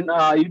 and then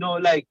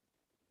like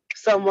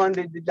someone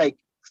like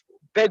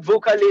back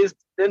vocalist,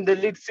 then the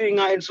lead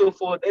singer and so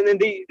forth, and then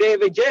they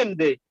have a jam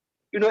there,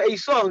 a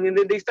song, and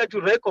then they start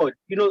to record.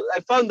 I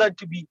found that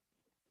to be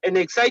an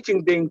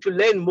exciting thing to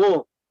learn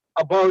more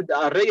about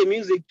reggae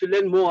music, to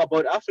learn more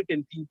about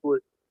African people,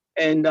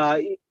 and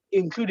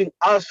including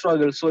our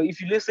struggle. So if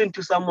you listen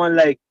to someone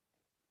like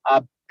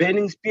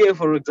Burning Spear,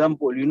 for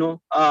example,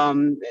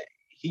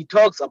 he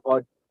talks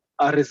about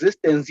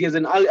resistance. He has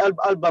an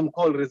album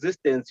called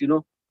Resistance,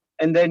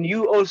 and then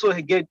you also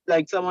get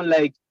like someone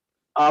like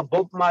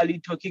Bob Marley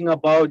talking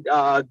about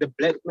the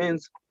black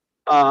man's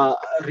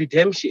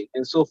redemption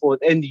and so forth,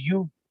 and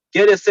you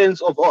get a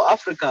sense of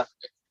Africa,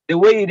 the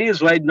way it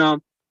is right now.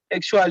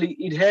 Actually,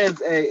 it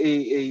has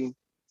a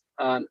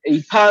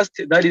past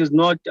that is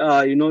not,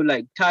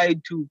 like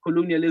tied to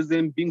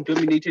colonialism, being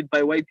dominated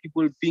by white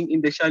people, being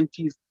in the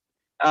shanties,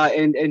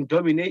 and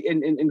dominate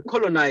and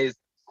colonize.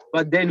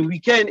 But then we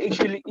can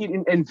actually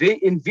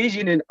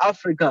envision an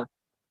Africa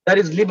that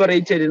is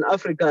liberated, in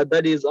Africa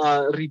that is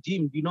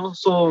redeemed.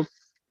 So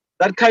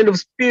that kind of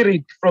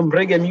spirit from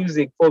reggae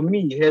music for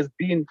me has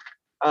been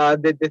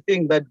the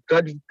thing that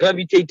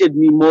gravitated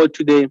me more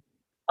to the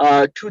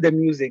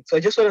music. So I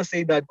just want to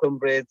say that,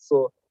 comrades.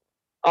 So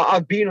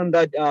I've been on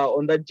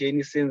that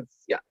journey since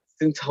I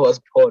was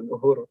born.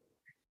 Uhuru.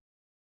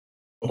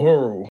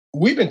 Uhuru.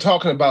 We've been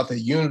talking about the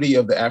unity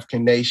of the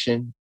African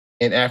nation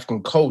and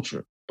African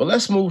culture, but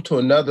let's move to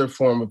another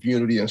form of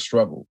unity and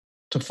struggle,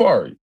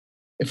 Tafari.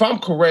 If I'm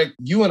correct,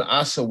 you and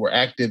Asa were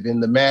active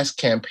in the mass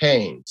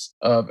campaigns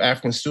of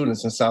African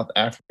students in South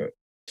Africa,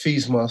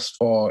 Fees Must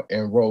Fall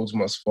and Roads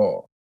Must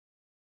Fall.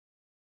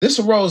 This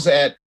arose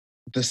at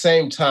the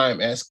same time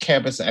as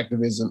campus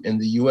activism in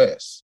the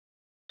US.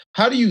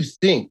 How do you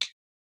think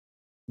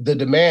the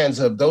demands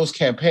of those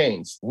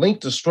campaigns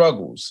linked to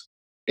struggles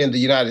in the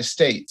United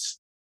States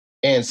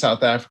and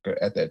South Africa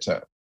at that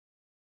time?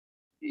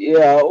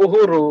 Yeah,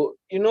 Uhuru,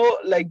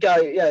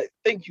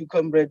 thank you,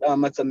 comrade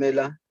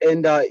Matsamela.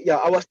 And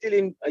I was still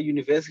in a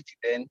university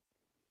then.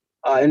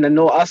 And I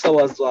know Asa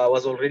was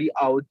already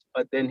out,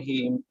 but then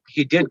he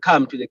did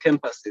come to the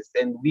campuses,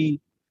 and we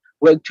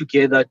worked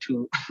together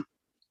to,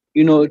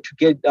 to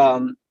get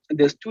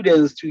the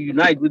students to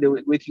unite with the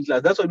working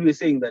class. That's what we were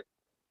saying, that,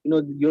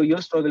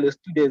 your struggle as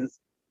students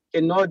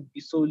cannot be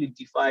solely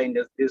defined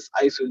as this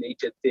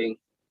isolated thing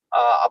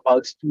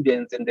about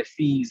students and the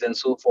fees and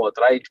so forth,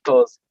 right?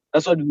 Because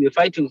that's what we were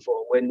fighting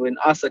for when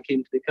ASA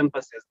came to the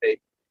campuses there.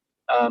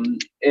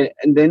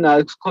 And then,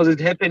 because it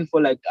happened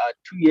for like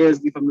 2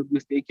 years, if I'm not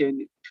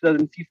mistaken,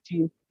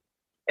 2015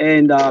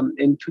 and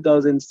in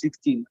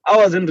 2016. I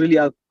wasn't really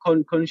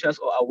conscious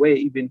or aware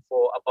even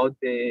about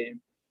the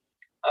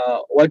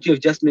what you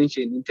have just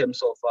mentioned in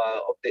terms of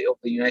the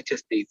United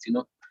States,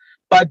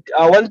 But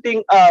one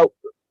thing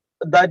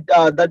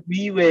that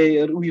we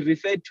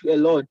referred to a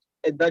lot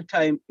at that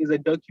time is a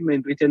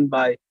document written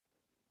by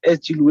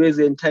S.G. Luiz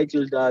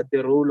entitled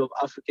 "The Role of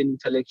African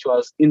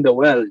Intellectuals in the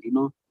World."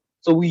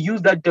 So we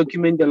use that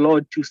document a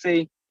lot to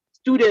say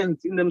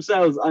students in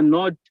themselves are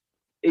not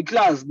a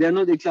class. They are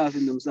not a class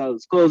in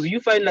themselves, because you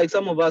find like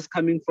some of us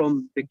coming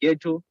from the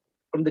ghetto,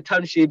 from the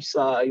townships,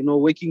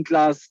 working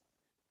class,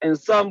 and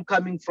some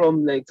coming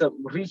from like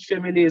some rich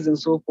families and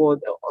so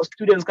forth. Or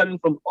students coming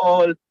from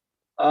all,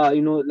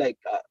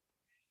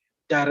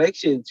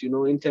 directions,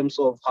 in terms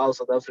of how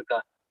South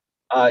Africa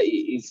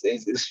is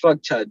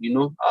structured,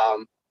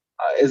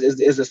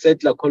 as a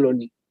settler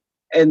colony.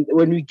 And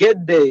when we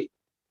get there,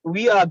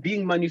 we are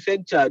being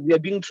manufactured, we are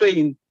being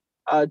trained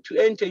to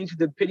enter into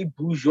the petty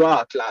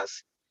bourgeois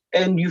class.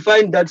 And you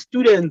find that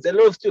students, a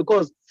lot of students,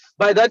 because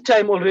by that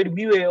time already,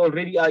 we were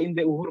already in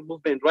the Uhuru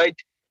movement, right?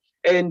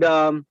 And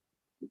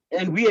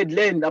we had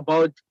learned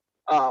about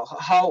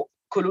how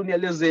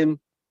colonialism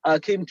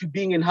came to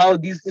being, and how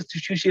these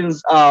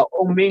institutions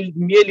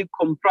merely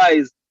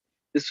comprise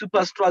the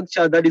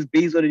superstructure that is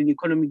based on an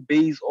economic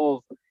base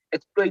of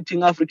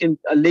exploiting African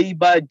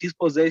labor,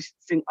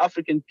 dispossessing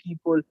African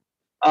people,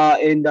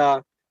 and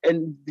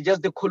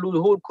just the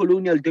whole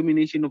colonial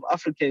domination of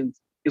Africans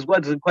is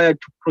what's required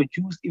to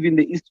produce even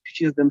the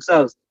institutions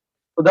themselves.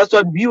 So that's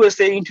what we were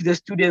saying to the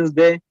students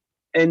there,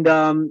 and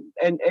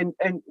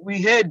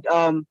we had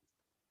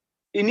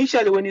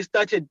initially when it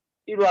started,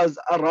 it was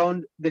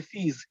around the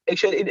fees.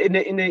 Actually,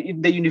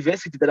 in the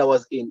university that I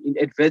was in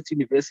Advanced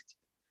University,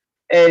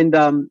 and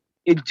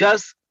it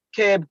just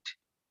kept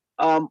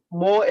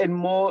more and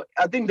more.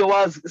 I think there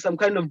was some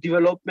kind of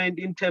development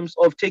in terms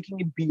of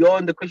taking it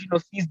beyond the question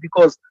of fees,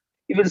 because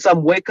even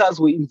some workers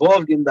were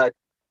involved in that.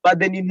 But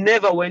then it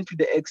never went to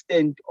the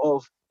extent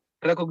of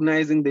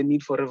recognizing the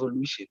need for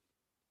revolution.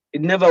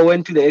 It never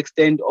went to the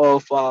extent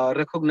of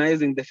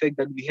recognizing the fact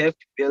that we have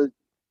to build,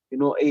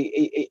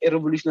 a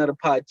revolutionary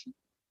party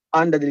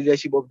under the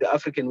leadership of the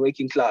African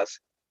working class.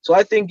 So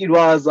I think it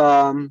was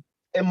a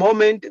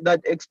moment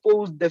that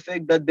exposed the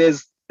fact that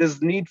there's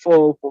need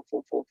for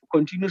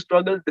continued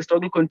struggle. The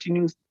struggle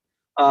continues.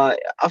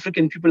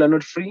 African people are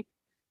not free.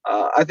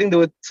 I think there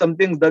were some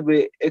things that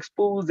were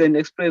exposed and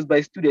expressed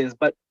by students,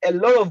 but a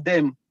lot of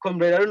them,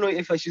 comrade, I don't know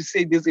if I should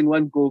say this in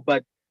one go,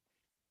 but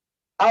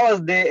I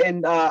was there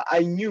and I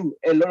knew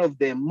a lot of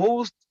them.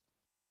 Most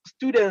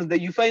students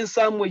that you find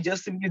some were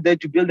just simply there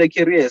to build their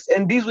careers.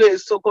 And these were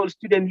so-called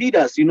student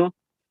leaders,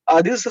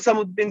 These are some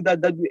of the things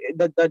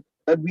that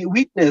we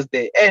witnessed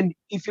there. And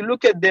if you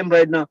look at them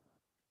right now,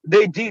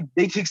 they did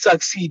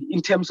succeed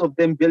in terms of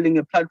them building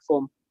a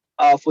platform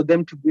for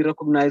them to be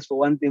recognized for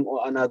one thing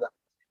or another.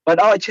 But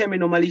our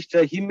chairman Omali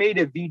Shita, he made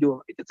a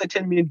video. It's a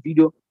 10-minute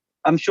video.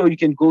 I'm sure you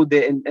can go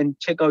there and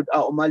check out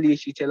Omali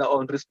Shitela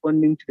on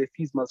responding to the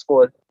fees must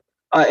fall.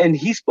 And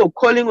he spoke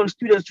calling on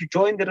students to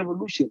join the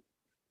revolution.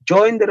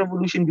 Join the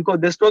revolution, because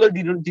the struggle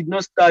did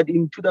not start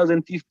in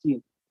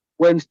 2015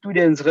 when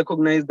students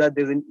recognized that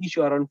there's an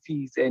issue around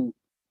fees and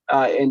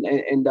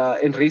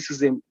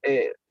racism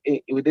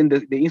within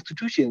the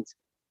institutions.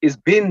 It's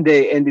been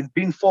there and it's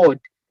been fought,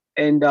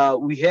 and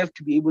we have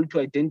to be able to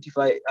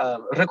identify,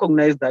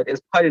 recognize that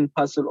as part and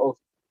parcel of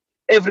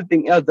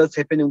everything else that's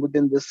happening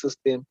within this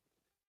system,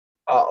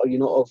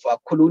 of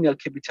colonial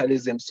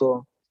capitalism.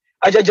 So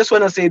I just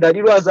want to say that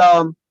it was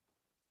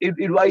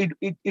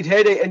it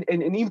had an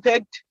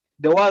impact.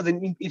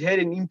 It had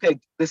an impact.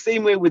 The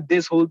same way with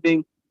this whole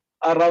thing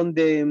around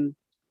the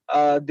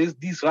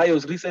these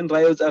riots, recent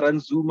riots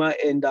around Zuma,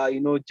 and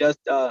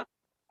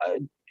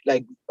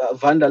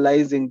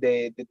vandalizing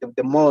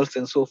the malls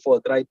and so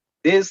forth. Right,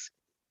 this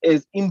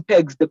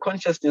impacts the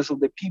consciousness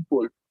of the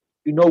people.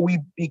 We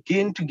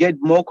begin to get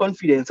more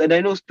confidence, and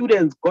I know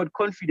students got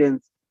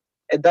confidence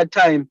at that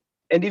time,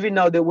 and even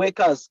now the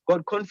workers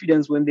got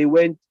confidence when they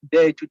went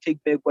there to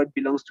take back what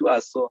belongs to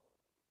us. So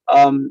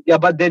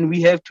but then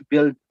we have to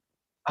build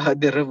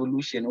the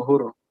revolution.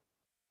 Uhuru.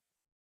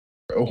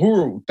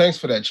 Uhuru, thanks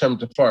for that, Chairman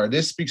Tafari.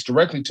 This speaks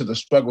directly to the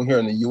struggle here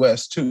in the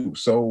U.S. too.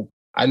 So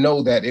I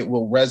know that it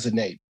will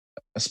resonate,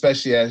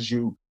 especially as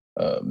you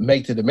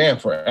make the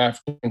demand for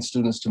African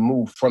students to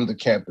move from the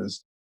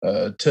campus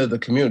to the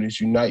communities,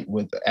 unite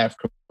with the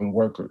African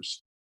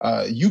workers.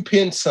 You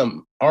penned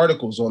some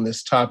articles on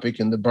this topic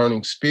in the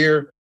Burning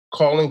Spear,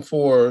 calling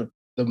for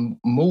the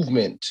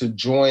movement to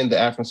join the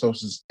African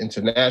Socialists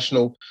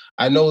International.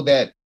 I know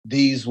that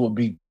these will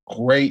be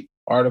great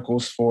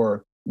articles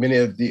for many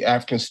of the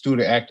African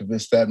student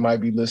activists that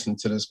might be listening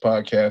to this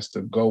podcast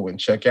to go and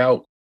check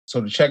out.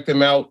 So to check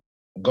them out,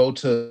 go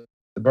to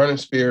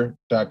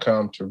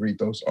theburningspear.com to read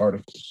those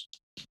articles.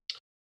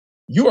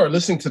 You are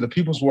listening to the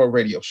People's War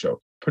Radio Show,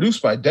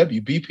 produced by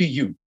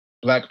WBPU,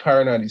 Black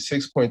Power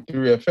 96.3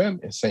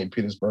 FM in St.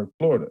 Petersburg,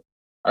 Florida.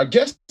 Our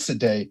guests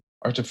today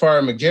are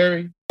Tafari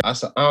McGarry,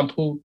 Asa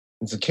Ampu,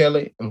 and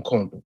Zakele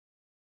Mkondo.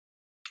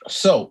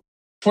 So,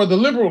 for the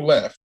liberal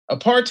left,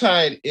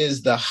 apartheid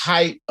is the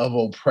height of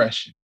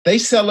oppression. They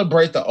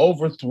celebrate the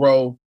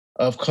overthrow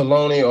of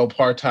colonial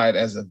apartheid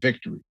as a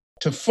victory.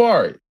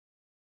 Tafari,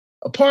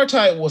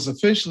 apartheid was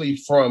officially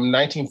from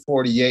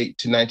 1948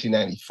 to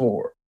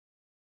 1994.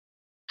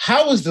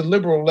 How is the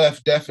liberal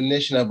left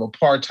definition of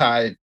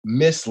apartheid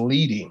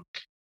misleading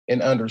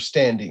in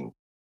understanding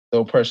the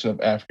oppression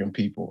of African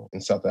people in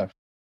South Africa?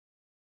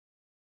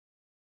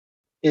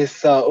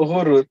 Yes,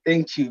 Uhuru,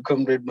 thank you,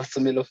 Comrade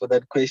Masamelo, for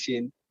that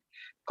question.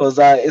 Because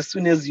as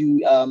soon as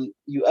you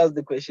asked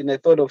the question, I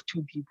thought of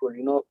two people,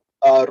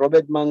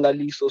 Robert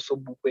Mangaliso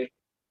Sobukwe,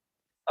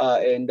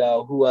 and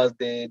who was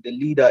the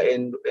leader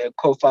and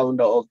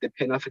co-founder of the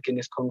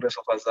Pan-Africanist Congress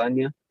of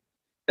Azania,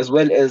 as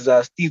well as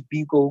Steve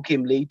Biko, who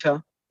came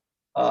later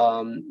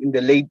in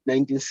the late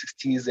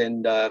 1960s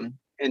and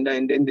in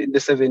the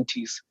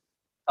 70s,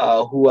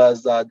 who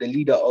was the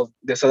leader of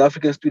the South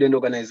African Student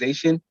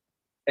Organization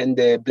and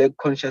the Black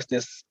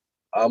Consciousness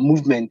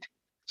movement.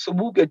 So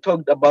Buke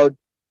talked about,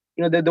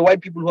 the white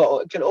people who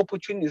are actually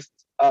opportunists.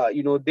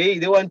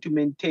 They want to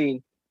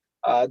maintain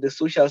the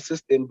social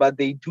system, but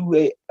they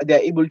are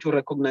able to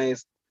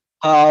recognize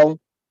how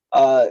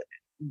the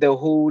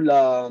whole,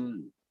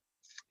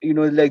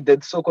 like the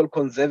so-called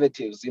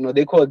conservatives,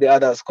 they call the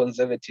others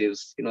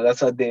conservatives. That's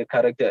how their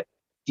character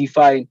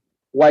define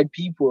white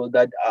people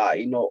that are,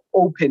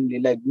 openly,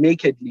 like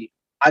nakedly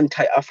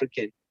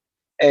anti-African.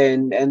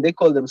 And they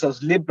call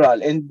themselves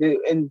liberal, and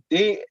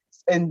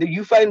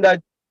you find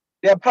that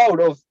they are proud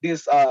of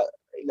this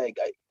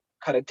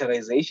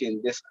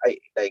characterization, this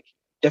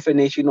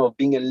definition of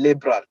being a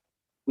liberal,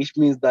 which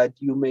means that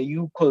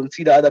you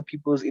consider other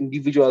people's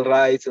individual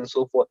rights and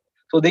so forth.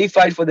 So they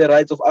fight for the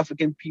rights of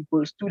African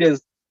people.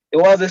 Students.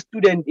 There was a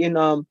student in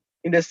the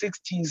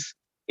 60s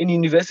in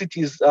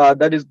universities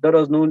that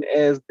was known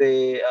as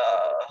the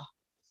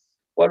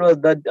what was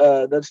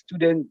that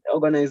student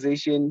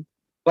organization.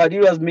 But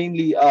it was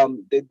mainly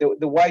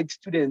the white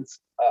students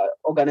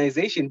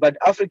organization. But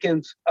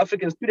African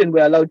students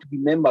were allowed to be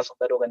members of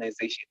that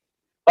organization.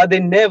 But they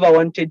never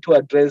wanted to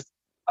address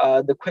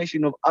the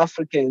question of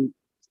African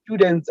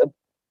students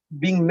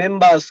being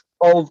members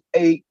of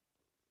a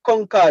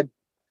conquered,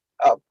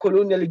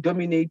 colonially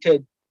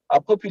dominated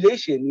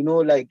population,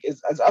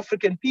 as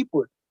African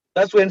people.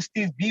 That's when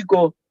Steve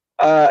Biko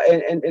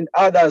and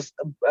others,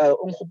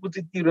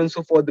 and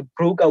so forth,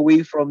 broke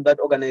away from that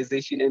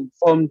organization and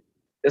formed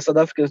the South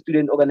African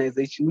Student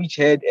Organization, which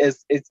had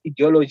as its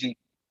ideology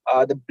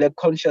the Black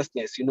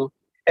consciousness,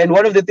 And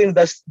one of the things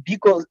that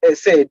Biko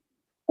said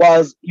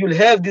was, you'll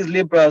have these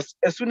liberals,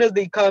 as soon as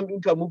they come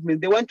into a movement,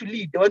 they want to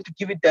lead, they want to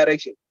give it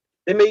direction.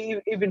 They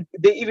may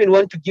even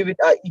want to give it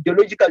an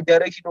ideological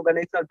direction,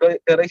 organizational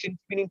direction,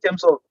 even in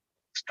terms of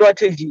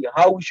strategy,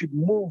 how we should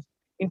move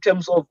in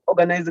terms of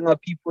organizing our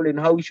people, and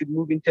how we should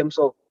move in terms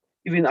of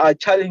even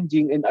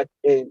challenging and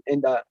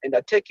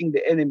attacking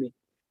the enemy.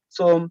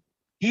 So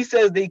he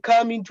says they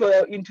come into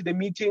the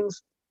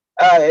meetings,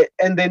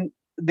 and then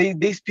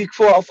they speak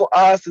for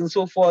us and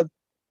so forth,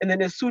 and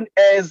then as soon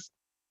as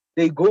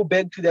they go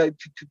back to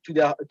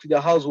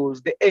their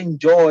households, they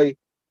enjoy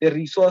the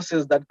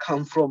resources that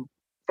come from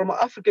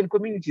African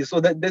communities. So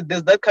that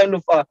there's that kind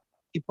of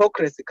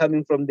hypocrisy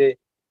coming from the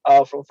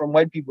from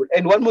white people.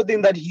 And one more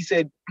thing that he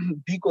said,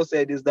 Biko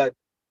said, is that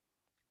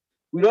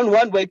we don't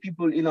want white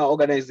people in our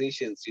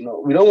organizations.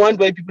 We don't want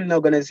white people in our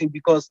organization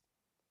because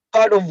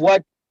part of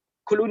what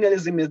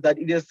colonialism is that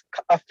it has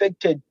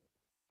affected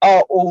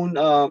our own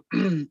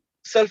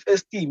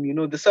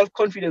self-esteem. The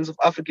self-confidence of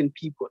African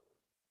people.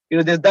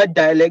 There's that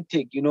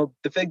dialectic.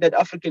 The fact that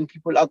African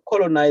people are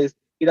colonized,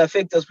 it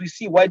affects us. We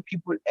see white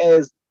people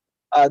as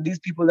these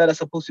people that are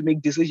supposed to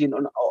make decisions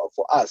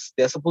for us.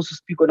 They're supposed to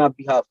speak on our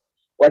behalf.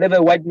 Whatever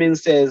a white man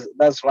says,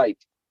 that's right.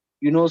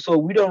 So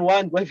we don't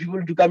want white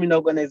people to come in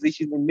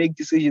organizations and make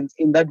decisions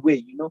in that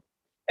way.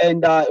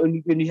 And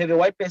when you have a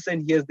white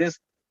person, he has this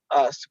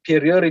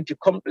superiority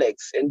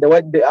complex, and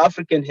the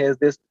African has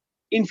this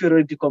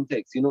inferiority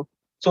complex.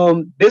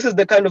 So this is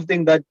the kind of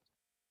thing that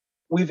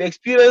we've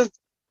experienced.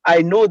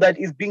 I know that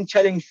it's being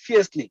challenged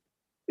fiercely.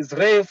 It's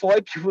rare for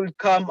white people to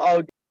come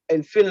out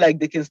and feel like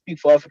they can speak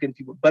for African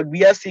people, but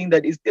we are seeing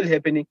that it's still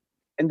happening.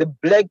 And the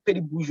black petty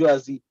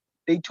bourgeoisie,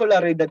 they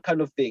tolerate that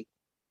kind of thing,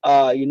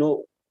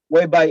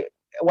 whereby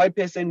a white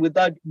person,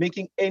 without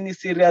making any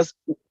serious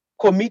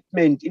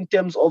commitment in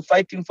terms of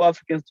fighting for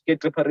Africans to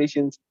get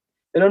reparations,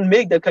 they don't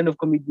make that kind of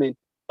commitment,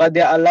 but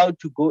they're allowed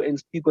to go and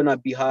speak on our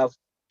behalf,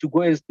 to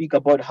go and speak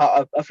about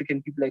how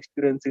African people are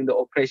experiencing the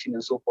oppression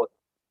and so forth.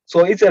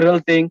 So it's a real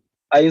thing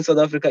in South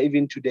Africa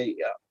even today.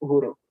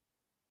 Uhuru.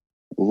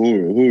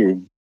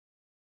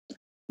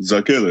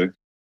 Zakele.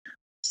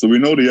 So we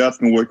know the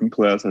African working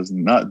class has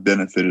not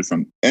benefited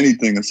from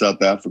anything in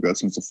South Africa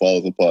since the fall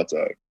of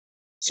apartheid.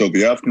 So if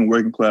the African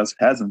working class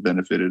hasn't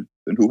benefited,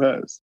 then who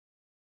has?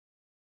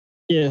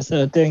 Yes,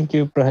 thank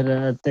you,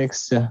 brother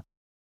Tex.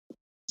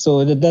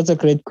 So that's a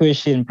great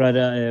question,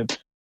 brother.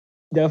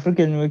 The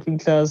African working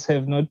class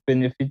have not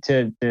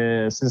benefited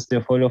since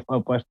the fall of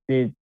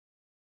apartheid.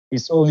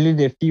 It's only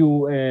the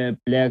few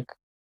black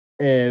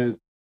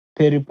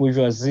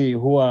peri-bourgeoisie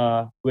who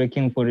are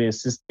working for a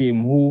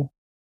system, who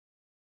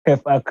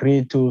have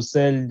agreed to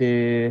sell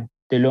the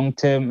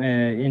long-term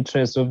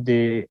interests of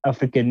the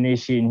African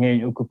nation here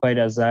in occupied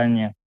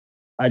Azania,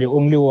 are the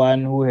only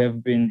one who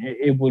have been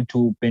able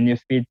to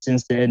benefit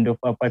since the end of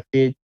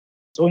apartheid.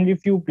 It's only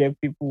few black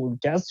people,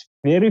 just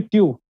very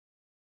few.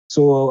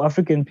 So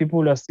African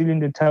people are still in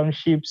the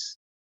townships.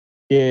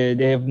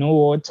 They have no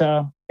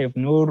water, have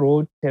no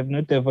road, have no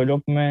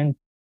development.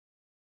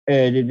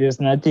 There's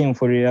nothing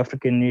for the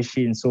African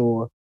nation.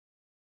 So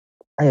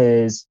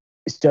it's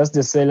just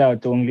the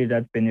sellout only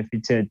that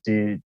benefited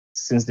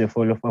since the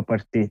fall of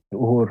apartheid.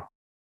 Oh,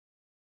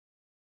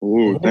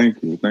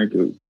 thank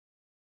you.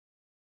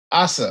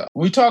 Asa,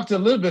 we talked a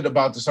little bit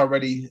about this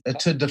already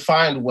to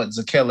define what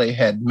Zakele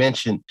had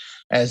mentioned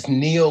as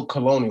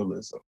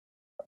neocolonialism.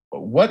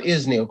 What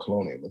is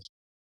neocolonialism?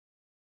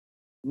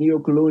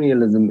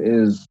 Neocolonialism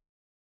is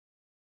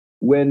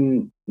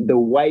when the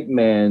white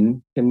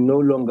man can no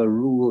longer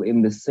rule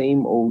in the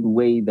same old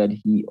way that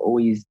he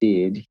always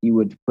did. He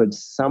would put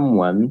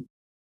someone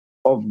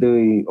of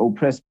the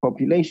oppressed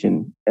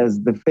population as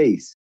the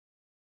face,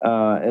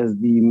 as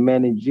the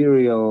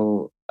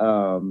managerial,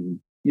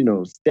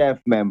 staff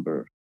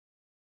member,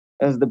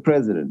 as the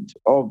president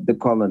of the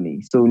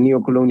colony. So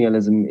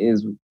neocolonialism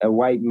is a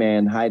white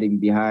man hiding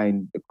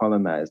behind the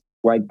colonized,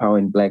 white power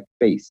in black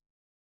face.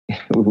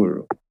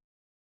 Uhuru.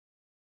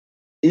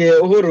 Yeah,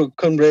 Uhuru,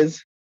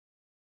 comrades.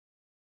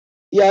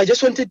 Yeah, I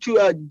just wanted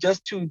to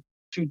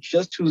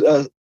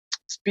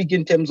speak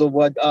in terms of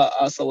what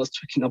Asa was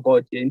talking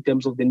about here, in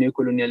terms of the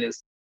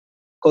neocolonialists,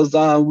 because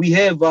we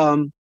have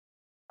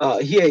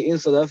here in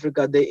South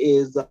Africa there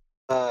is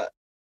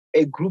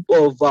a group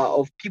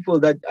of people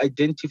that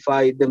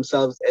identify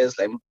themselves as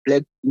like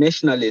black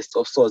nationalists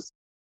of sorts,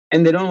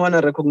 and they don't want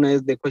to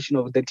recognize the question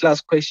of the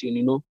class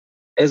question,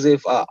 as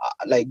if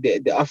like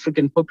the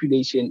African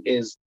population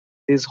is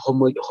this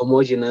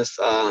homogeneous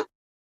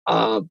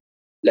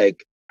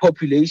like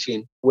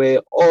population where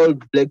all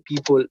black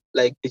people,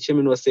 like the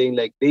chairman was saying,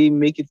 like they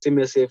make it seem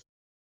as if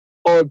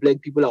all black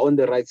people are on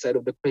the right side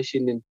of the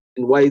question, and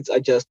whites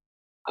are just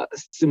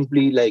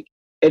simply like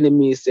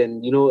enemies,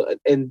 and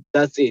and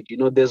that's it.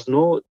 There's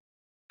no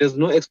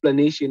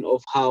explanation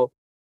of how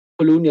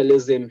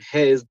colonialism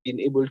has been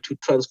able to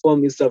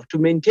transform itself, to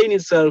maintain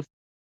itself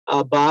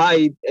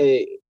by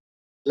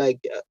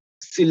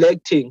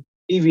selecting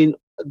even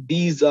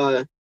these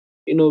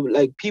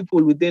like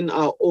people within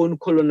our own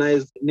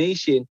colonized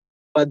nation,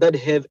 but that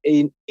have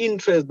an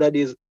interest that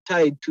is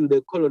tied to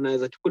the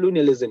colonizer, to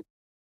colonialism,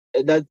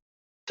 that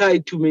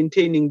tied to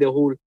maintaining the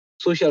whole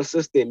social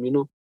system.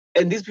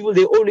 And these people,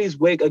 they always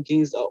work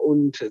against our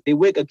own interest. They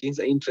work against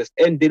our interest.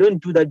 And they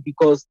don't do that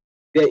because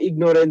they're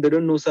ignorant, they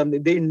don't know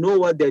something. They know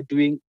what they're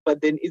doing,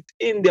 but then it's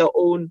in their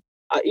own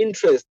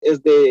interest as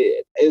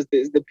the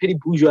petty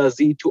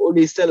bourgeoisie to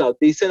always sell out.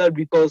 They sell out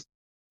because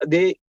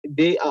they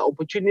are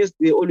opportunists.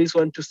 They always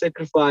want to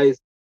sacrifice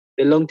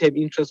the long-term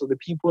interests of the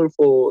people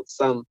for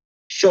some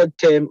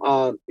short-term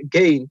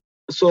gain.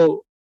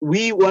 So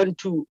we want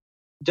to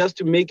just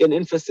to make an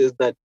emphasis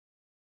that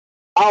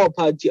our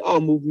party, our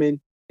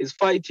movement is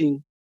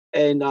fighting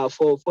and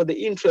for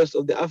the interest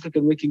of the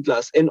African working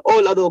class. And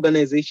all other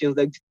organizations,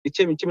 like the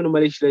chairman of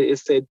Malaysia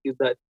has said, is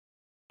that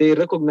they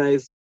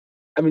recognize,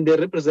 they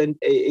represent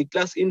a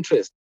class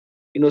interest.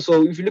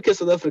 So if you look at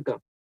South Africa,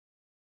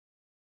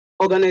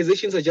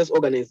 organizations are just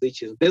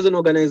organizations. There's an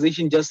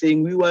organization just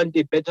saying, we want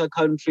a better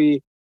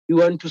country, we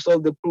want to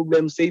solve the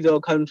problem, save our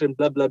country, and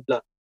blah, blah,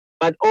 blah.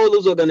 But all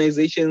those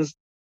organizations,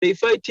 they're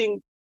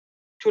fighting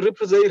to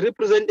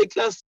represent a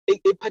class,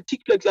 a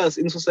particular class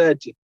in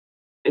society.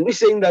 And we're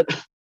saying that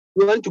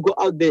we want to go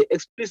out there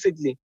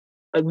explicitly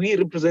that we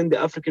represent the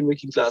African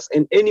working class.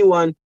 And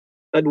anyone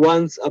that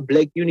wants a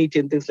black unity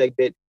and things like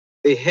that,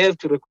 they have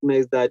to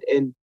recognize that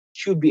and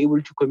should be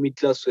able to commit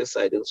class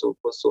suicide and so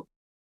forth. So,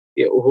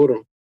 yeah,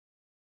 Uhuru.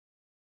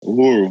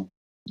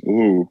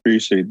 Uhuru,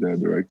 appreciate that,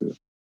 Director.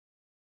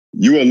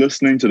 You are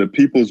listening to the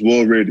People's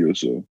World Radio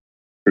Show,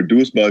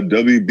 produced by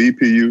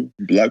WBPU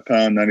Black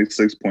Power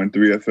 96.3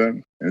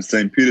 FM in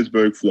St.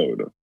 Petersburg,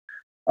 Florida.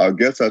 Our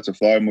guests are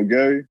Tafari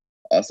Mugeri,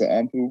 Asa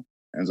Ampu,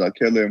 and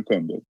Zakele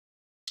Mkumbo.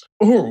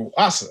 Uhuru,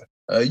 Asa,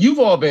 you've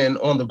all been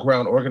on the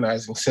ground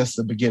organizing since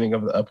the beginning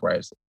of the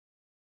uprising.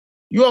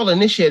 You all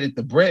initiated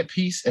the Bread,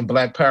 Peace, and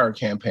Black Power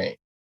campaign.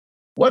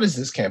 What is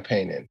this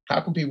campaign and how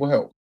can people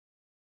help?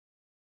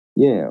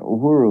 Yeah,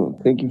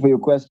 Uhuru, thank you for your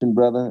question,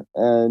 brother.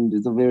 And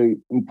it's a very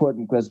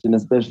important question,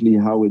 especially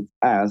how it's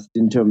asked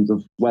in terms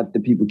of what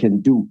the people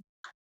can do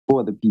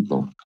for the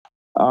people.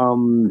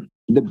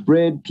 The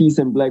Bread, Peace,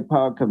 and Black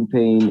Power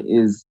campaign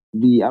is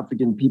the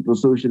African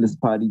People's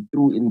Socialist Party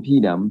through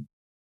INPDAM's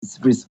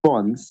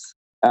response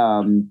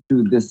to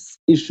this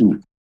issue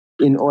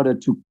in order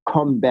to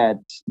combat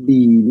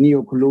the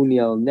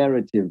neo-colonial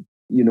narrative,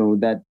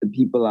 that the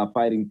people are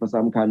fighting for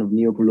some kind of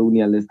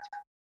neo-colonialist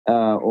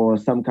or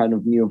some kind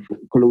of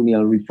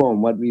neo-colonial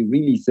reform. What we're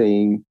really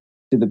saying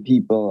to the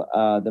people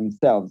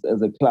themselves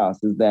as a class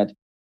is that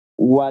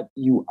what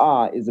you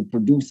are is a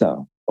producer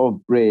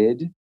of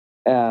bread.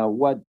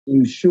 What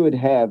you should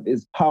have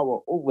is power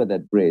over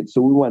that bread.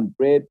 So we want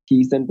bread,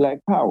 peace, and black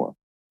power.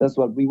 That's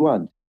what we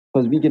want.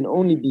 Because we can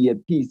only be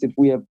at peace if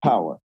we have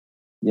power.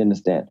 You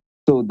understand?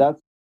 So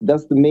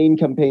that's the main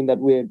campaign that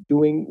we're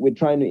doing. We're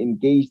trying to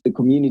engage the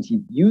community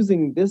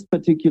using this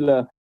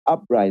particular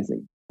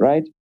uprising,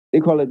 right? They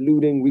call it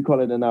looting, we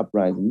call it an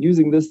uprising.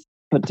 Using this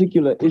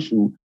particular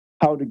issue,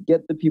 how to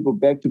get the people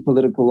back to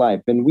political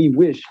life. And we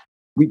wish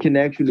we can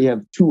actually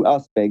have two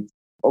aspects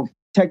of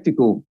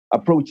tactical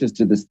approaches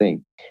to this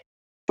thing.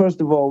 First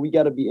of all, we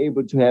got to be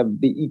able to have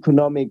the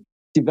economic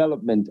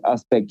development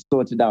aspect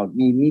sorted out.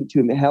 We need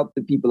to help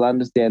the people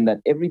understand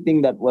that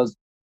everything that was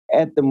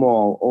at the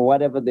mall or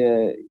whatever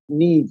the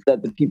needs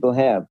that the people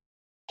have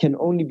can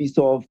only be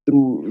solved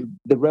through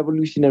the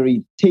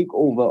revolutionary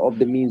takeover of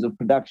the means of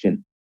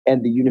production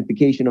and the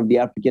unification of the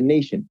African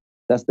nation.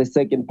 That's the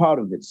second part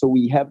of it. So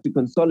we have to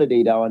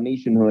consolidate our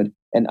nationhood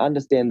and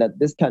understand that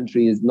this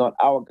country is not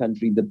our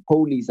country, the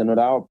police are not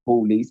our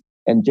police,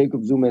 and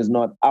Jacob Zuma is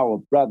not our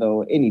brother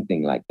or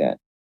anything like that.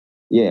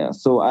 Yeah,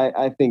 so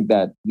I think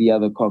that the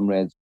other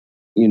comrades,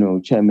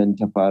 Chairman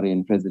Tafari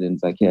and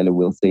President Zakele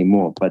will say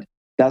more, but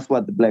that's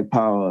what the Black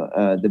Power,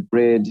 the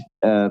Bread,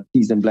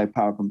 Peace and Black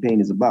Power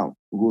campaign is about,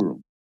 Uhuru.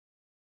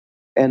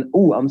 And,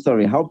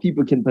 how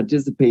people can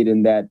participate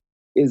in that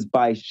is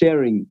by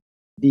sharing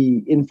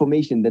the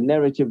information, the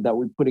narrative that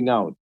we're putting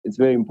out. It's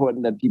very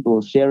important that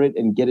people share it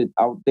and get it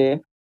out there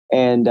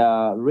and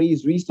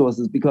raise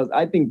resources, because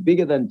I think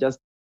bigger than just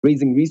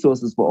raising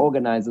resources for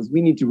organizers,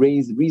 we need to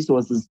raise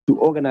resources to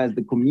organize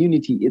the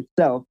community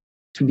itself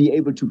to be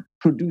able to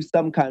produce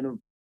some kind of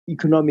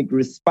economic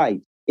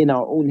respite in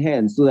our own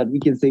hands so that we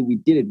can say we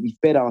did it, we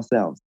fed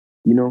ourselves,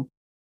 and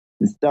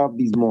stop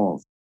these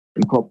malls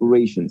and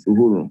corporations.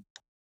 Uhuru.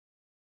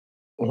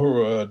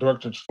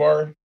 Director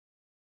Tafari.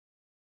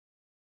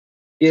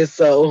 Yes,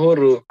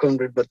 Uhuru,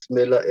 Comrade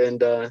Batumela,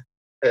 and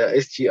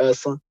SG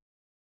Asa.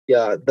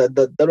 Yeah,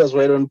 that was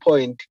right on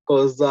point,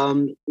 because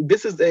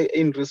this is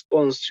in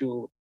response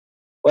to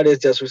what has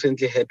just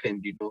recently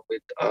happened,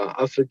 with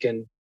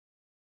African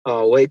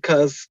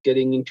workers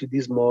getting into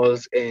these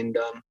malls and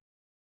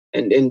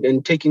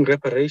taking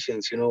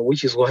reparations,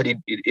 which is what it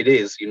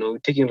is,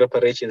 taking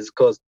reparations,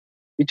 because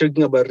we're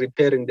talking about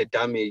repairing the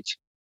damage,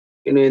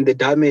 and the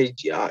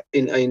damage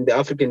in the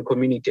African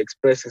community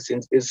expresses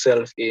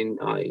itself in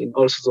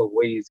all sorts of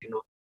ways,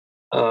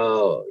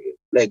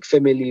 like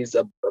families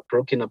are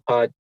broken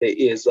apart. There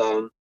is,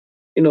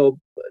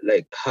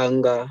 like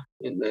hunger,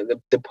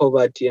 the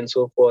poverty and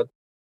so forth.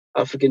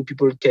 African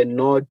people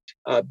cannot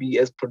be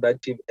as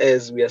productive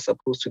as we are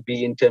supposed to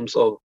be in terms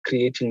of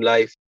creating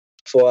life.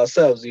 for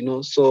ourselves,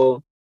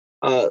 So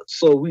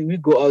so we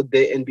go out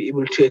there and be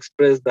able to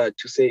express that,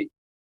 to say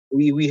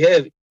we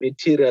have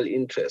material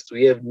interest,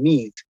 we have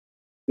needs,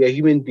 we are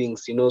human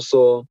beings,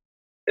 So,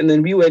 and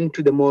then we went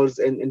to the malls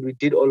and we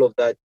did all of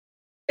that.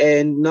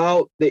 And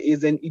now there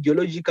is an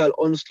ideological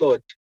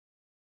onslaught,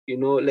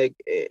 like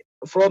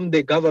from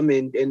the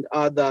government and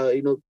other,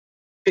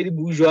 petty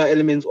bourgeois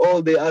elements,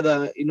 all the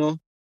other,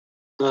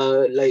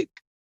 like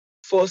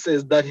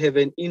forces that have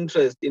an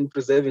interest in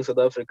preserving South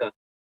Africa,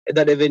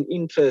 that have an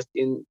interest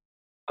in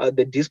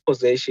the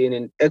dispossession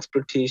and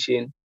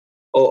exploitation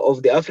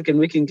of the African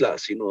working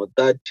class,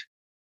 that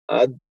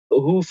uh,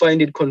 who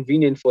find it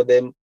convenient for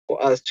them,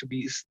 for us to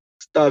be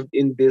starved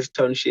in these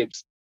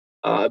townships,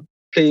 uh,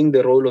 playing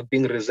the role of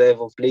being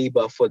reserve of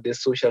labor for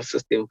this social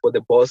system, for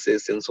the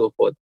bosses and so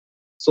forth.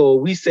 So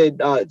we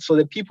said, so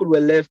the people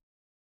were left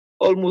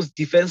almost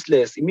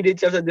defenseless.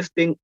 Immediately after this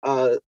thing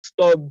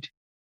stopped,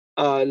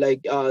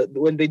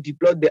 when they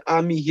deployed the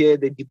army here,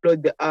 they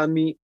deployed the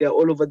army, they're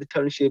all over the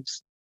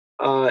townships.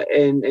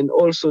 And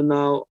also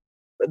now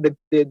the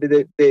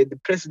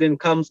president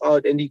comes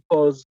out and he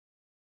calls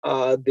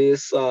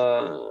this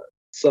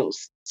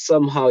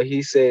somehow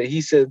he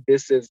said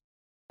this is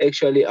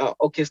actually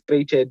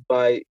orchestrated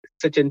by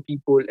certain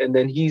people, and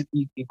then he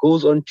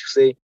goes on to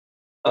say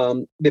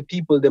the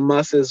people, the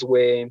masses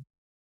were,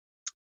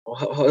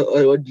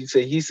 what do you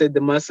say? He said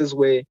the masses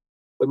were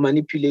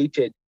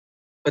manipulated,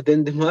 but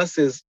then the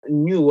masses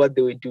knew what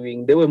they were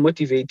doing. They were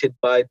motivated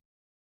by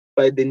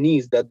the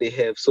needs that they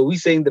have. So we're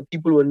saying the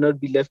people will not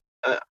be left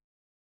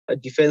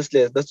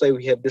defenseless. That's why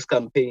we have this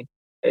campaign,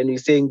 and we're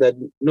saying that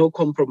no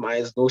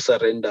compromise, no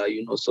surrender.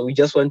 So we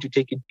just want to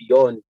take it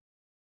beyond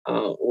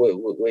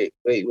where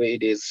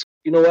it is.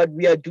 What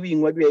we are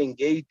doing, what we are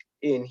engaged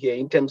in here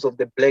in terms of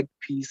the Black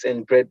Peace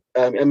and Bread.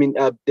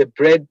 The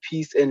Bread,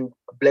 Peace and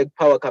Black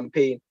Power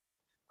campaign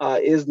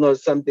is not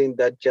something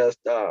that just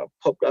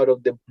popped out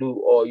of the blue,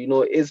 or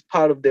is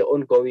part of the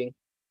ongoing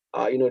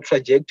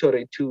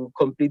trajectory to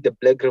complete the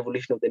Black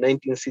Revolution of the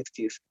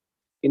 1960s.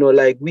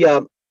 Like we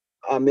are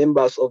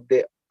members of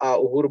the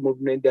Uhuru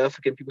movement, the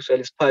African People's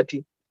Socialist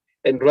Party,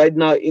 and right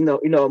now in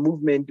our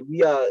movement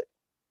we are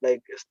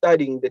like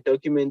studying the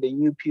document, the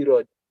New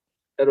Period,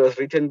 that was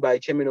written by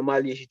Chairman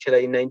Omali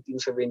Yeshitela in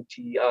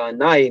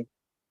 1979,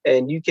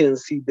 and you can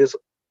see this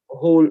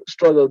whole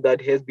struggle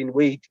that has been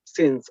waged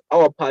since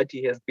our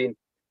party has been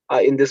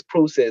in this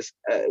process.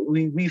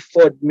 We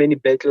fought many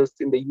battles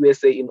in the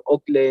USA, in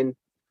Oakland,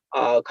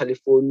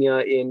 California,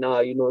 in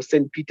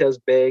St.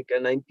 Petersburg,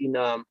 in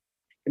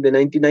the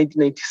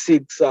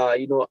 1996,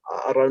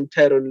 around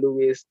Tyrone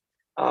Lewis,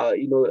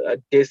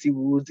 Desi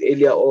Woods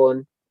earlier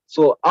on.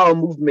 So our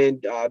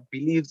movement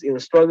believes in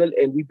struggle,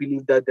 and we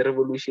believe that the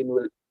revolution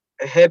will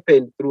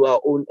happen through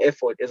our own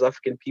effort as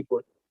African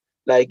people.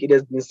 Like it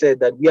has been said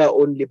that we are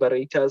own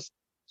liberators.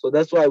 So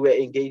that's why we're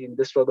engaged in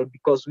this struggle,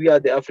 because we are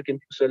the African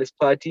People's Socialist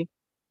Party,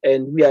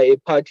 and we are a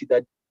party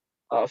that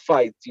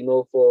fights,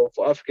 for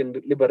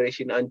African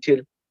liberation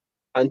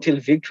until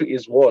victory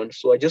is won.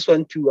 So I just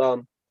want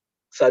to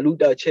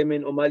salute our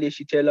chairman Omali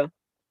Yeshitela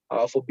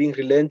for being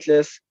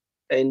relentless,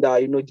 and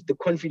the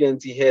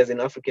confidence he has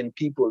in African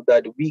people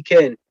that we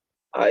can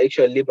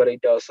actually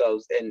liberate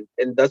ourselves,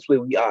 and that's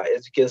where we are.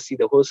 As you can see,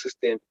 the whole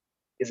system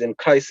is in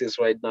crisis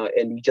right now,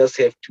 and we just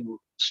have to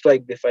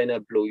strike the final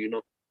blow.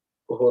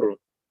 Uhuru.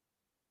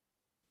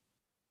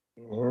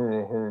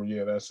 Uhuru,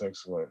 yeah, that's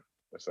excellent.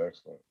 That's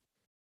excellent.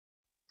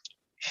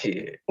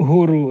 Yeah.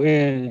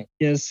 Uhuru,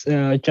 yes,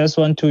 I just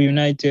want to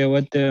unite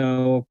what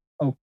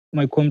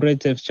my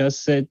comrades have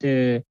just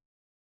said.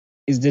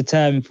 Is the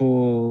time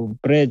for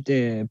bread,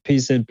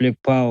 peace, and black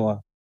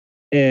power.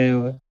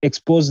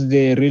 Expose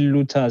the real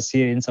looters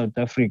here in South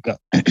Africa.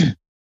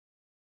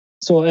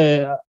 So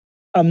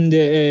I'm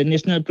the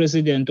national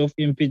president of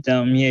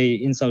Impidam here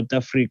in South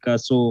Africa.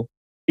 So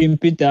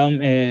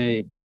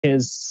Impidam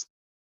has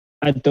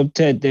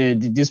adopted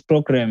this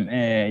program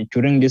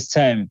during this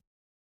time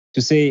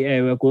to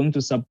say we're going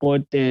to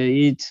support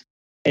it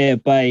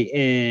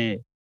by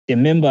the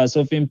members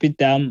of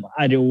Impidam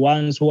are the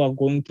ones who are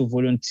going to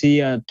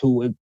volunteer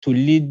to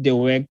lead the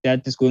work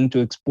that is going to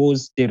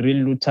expose the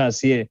real looters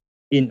here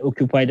in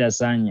occupied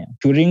Azania.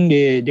 During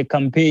the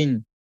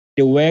campaign,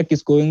 the work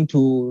is going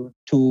to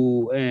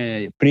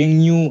bring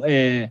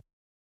new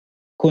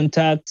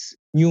contacts,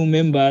 new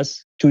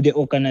members to the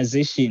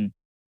organization.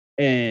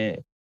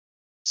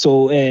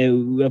 So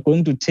we are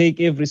going to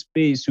take every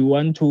space. We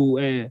want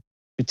to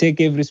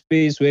take every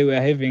space where we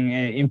are having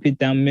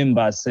Impidam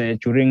members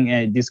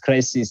during this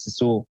crisis.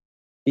 So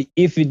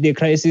if the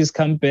crisis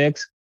comes back,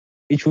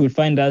 it will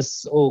find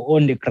us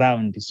on the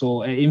ground. So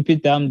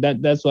Impidam,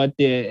 that's what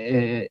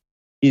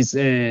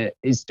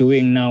is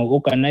doing now,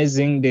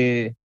 organizing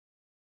the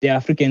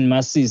African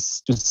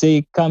masses to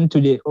say, come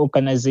to the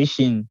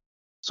organization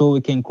so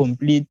we can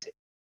complete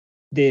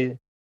the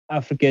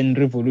African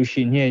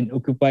revolution here in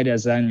occupied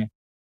Azania.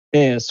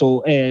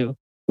 So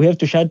we have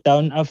to shut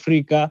down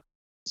Africa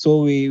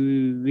so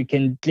we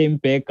can claim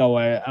back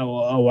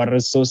our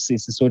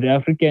resources. So the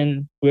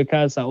African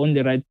workers are on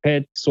the right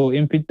path. So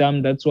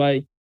Impidam, that's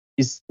why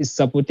is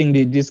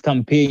supporting this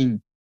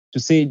campaign to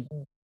say,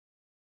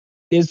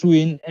 let's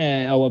win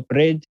our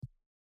bread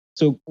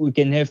so we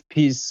can have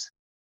peace.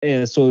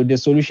 So the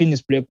solution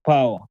is Black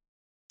Power.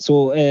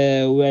 So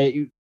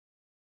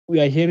we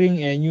are hearing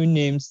new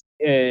names.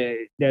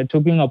 They're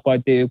talking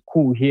about the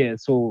coup here.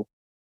 So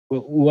we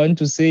want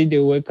to say the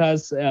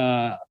workers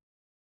are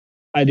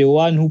the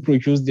one who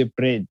produce the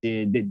bread.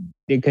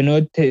 They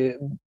cannot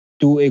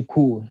do a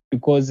coup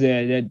because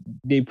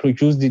they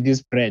produce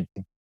this bread.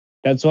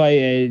 That's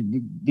why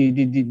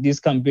this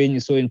campaign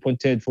is so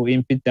important for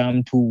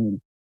InPDAM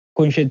to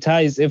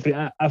conscientize every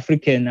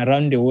African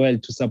around the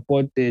world to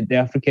support the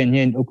African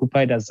here in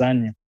occupied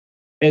Azania.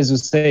 As you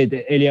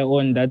said earlier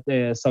on, that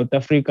South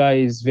Africa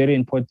is very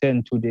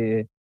important to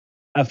the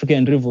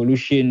African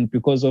Revolution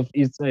because of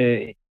its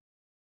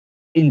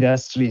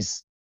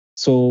industries.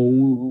 So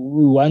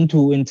we want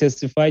to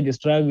intensify the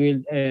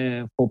struggle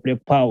for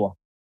Black Power.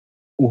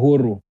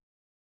 Uhuru.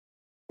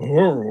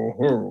 Uhuru,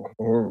 uhuru,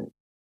 uhuru.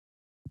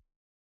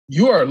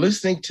 You are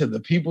listening to the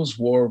People's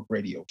War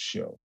Radio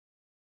Show.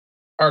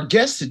 Our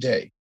guests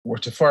today were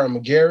Tafari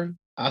Magari,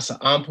 Asa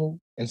Ampu,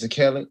 and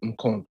Zekele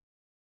Mkondo.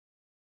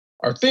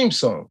 Our theme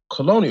song,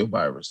 Colonial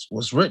Virus,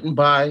 was written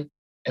by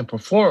and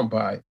performed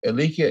by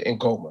Elikia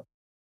Ngoma.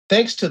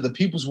 Thanks to the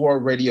People's War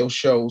Radio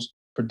Show's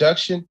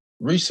production,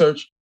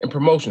 research, and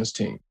promotions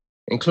team,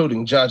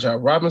 including Jaja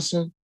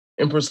Robinson,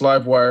 Empress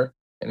Livewire,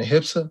 and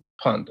Ahipsa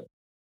Panda.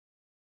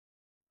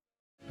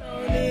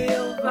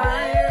 Colonial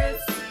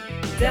virus,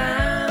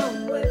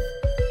 down with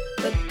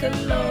the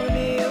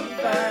colonial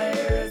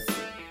virus.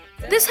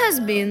 This has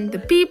been the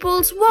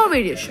People's War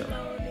Radio Show,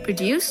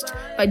 produced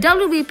by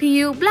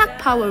WBPU Black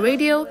Power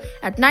Radio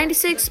at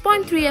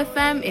 96.3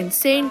 FM in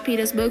St.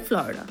 Petersburg,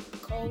 Florida.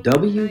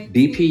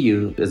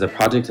 WBPU is a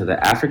project of the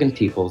African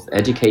People's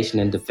Education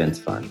and Defense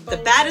Fund, the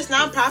baddest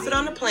nonprofit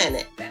on the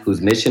planet,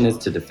 whose mission is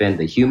to defend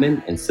the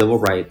human and civil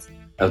rights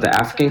of the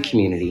African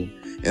community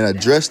and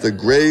address the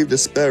grave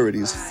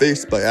disparities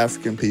faced by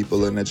African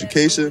people in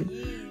education,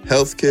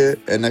 healthcare,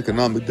 and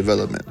economic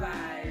development.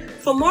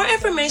 For more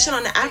information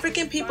on the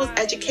African People's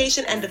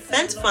Education and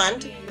Defense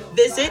Fund,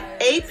 visit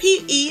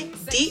apedf.org.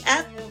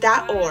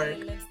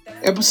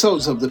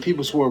 Episodes of the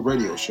People's War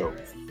Radio Show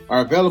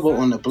are available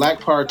on the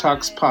Black Power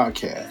Talks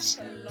podcast.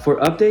 For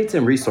updates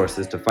and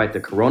resources to fight the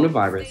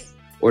coronavirus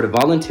or to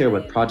volunteer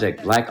with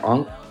Project Black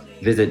Ankh,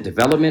 visit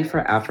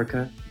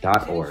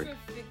developmentforafrica.org.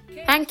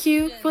 Thank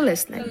you for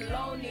listening.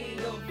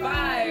 Colonial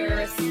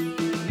virus,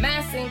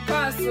 mass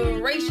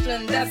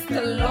incarceration, that's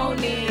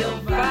colonial